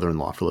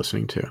brother-in-law for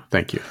listening too.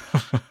 Thank you.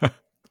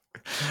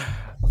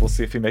 We'll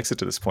see if he makes it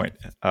to this point.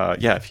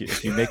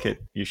 If you make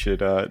it, you should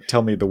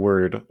tell me the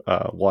word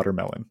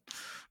watermelon.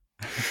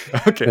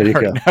 Okay,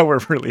 all right, now we're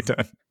really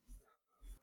done.